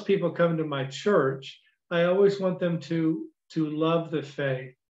 But once people come to my church, I always want them to love the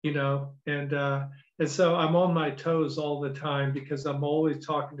faith, you know, and so I'm on my toes all the time, because I'm always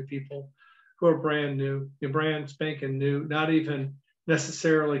talking to people who are brand new, brand spanking new, not even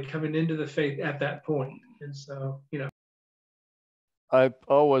necessarily coming into the faith at that point. And so, you know, I've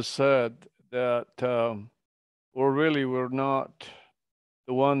always said that we're not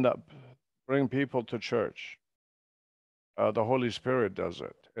the one that bring people to church. The Holy Spirit does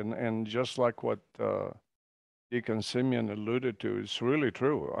it, and just like what Deacon Simeon alluded to, it's really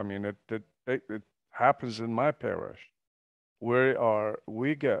true. I mean, it happens in my parish.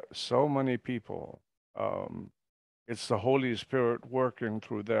 We get so many people. It's the Holy Spirit working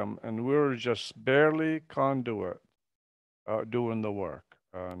through them, and we're just barely conduit doing the work.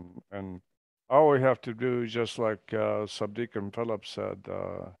 And all we have to do is, just like Subdeacon Philip said,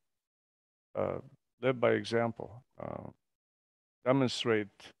 live by example,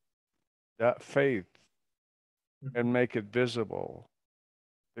 demonstrate that faith and make it visible,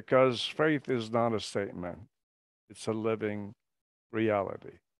 because faith is not a statement, it's a living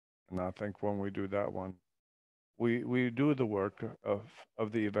reality. And I think when we do that one, we do the work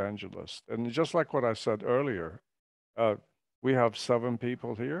of the evangelist. And just like what I said earlier, uh, we have 7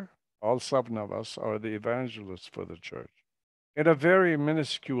 people here. All 7 of us are the evangelists for the church in a very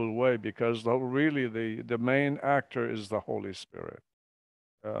minuscule way, because really the main actor is the Holy Spirit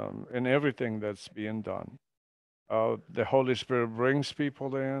in everything that's being done. The Holy Spirit brings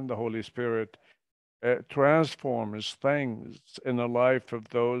people in. The Holy Spirit transforms things in the life of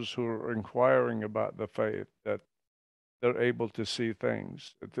those who are inquiring about the faith, that they're able to see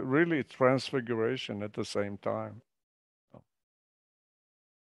things. It's really transfiguration at the same time.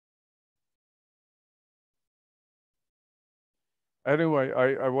 Anyway,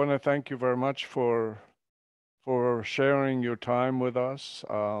 I want to thank you very much for sharing your time with us.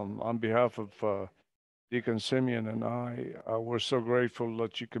 On behalf of Deacon Simeon and I, we're so grateful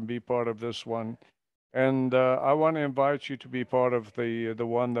that you can be part of this one. And I want to invite you to be part of the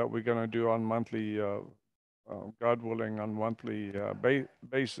one that we're going to do on monthly, God willing, on monthly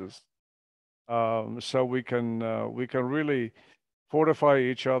basis. So we can really fortify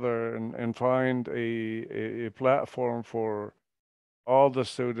each other and find a platform for all the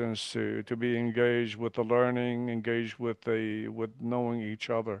students to be engaged with the learning, engaged with knowing each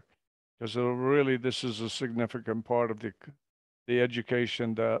other, because really this is a significant part of the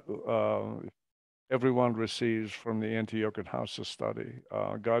education that everyone receives from the Antiochian House of Study.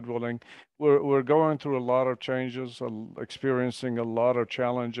 God willing, we're going through a lot of changes, experiencing a lot of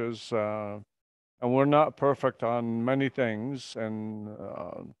challenges, and we're not perfect on many things, and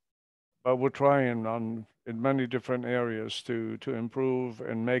but we're trying in many different areas to improve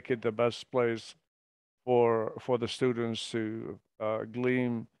and make it the best place for the students to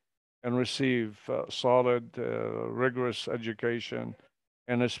glean and receive solid, rigorous education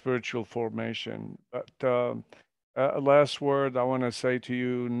and a spiritual formation. But last word I want to say to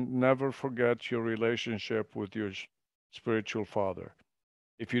you: never forget your relationship with your spiritual father.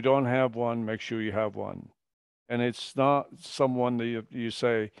 If you don't have one, make sure you have one. And it's not someone that you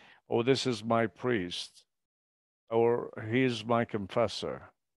say, oh, this is my priest, or he's my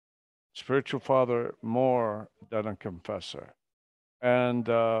confessor. Spiritual father more than a confessor. And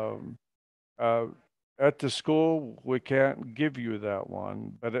at the school, we can't give you that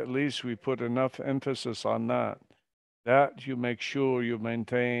one, but at least we put enough emphasis on that you make sure you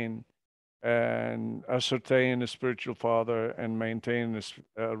maintain and ascertain a spiritual father and maintain this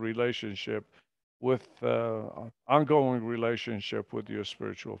relationship with ongoing relationship with your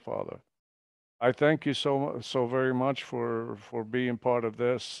spiritual father. I thank you so very much for being part of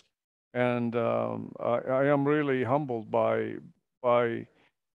this, and I am really humbled by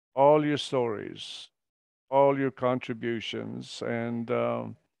all your stories, all your contributions, and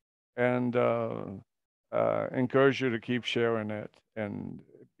encourage you to keep sharing it and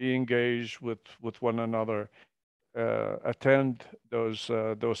be engaged with one another. Attend those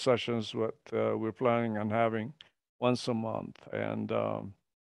sessions what we're planning on having once a month, and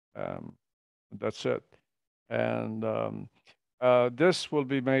that's it. And this will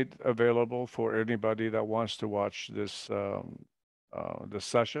be made available for anybody that wants to watch this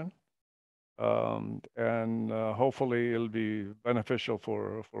session, and hopefully it'll be beneficial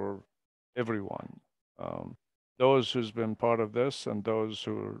for everyone. Those who's been part of this and those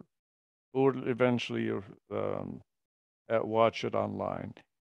who will eventually watch it online.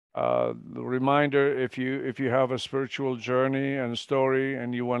 The reminder: if you have a spiritual journey and story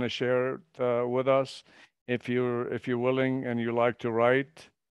and you want to share it with us, if you're willing and you like to write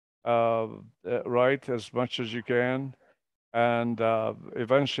as much as you can, and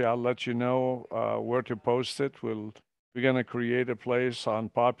eventually I'll let you know where to post it. We're going to create a place on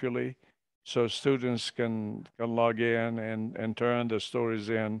Populi so students can log in and turn the stories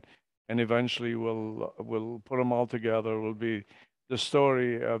in, and eventually we'll put them all together. Will be the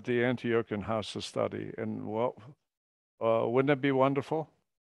story of the Antiochian House of Study. And well, wouldn't it be wonderful?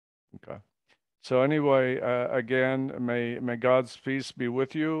 Okay. So anyway, again, may God's peace be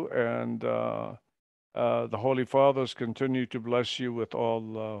with you, and the Holy Fathers continue to bless you with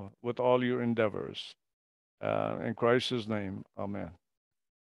all your endeavors. In Christ's name, amen.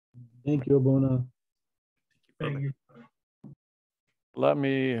 Thank you, Abuna. Thank you. Let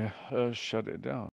me shut it down.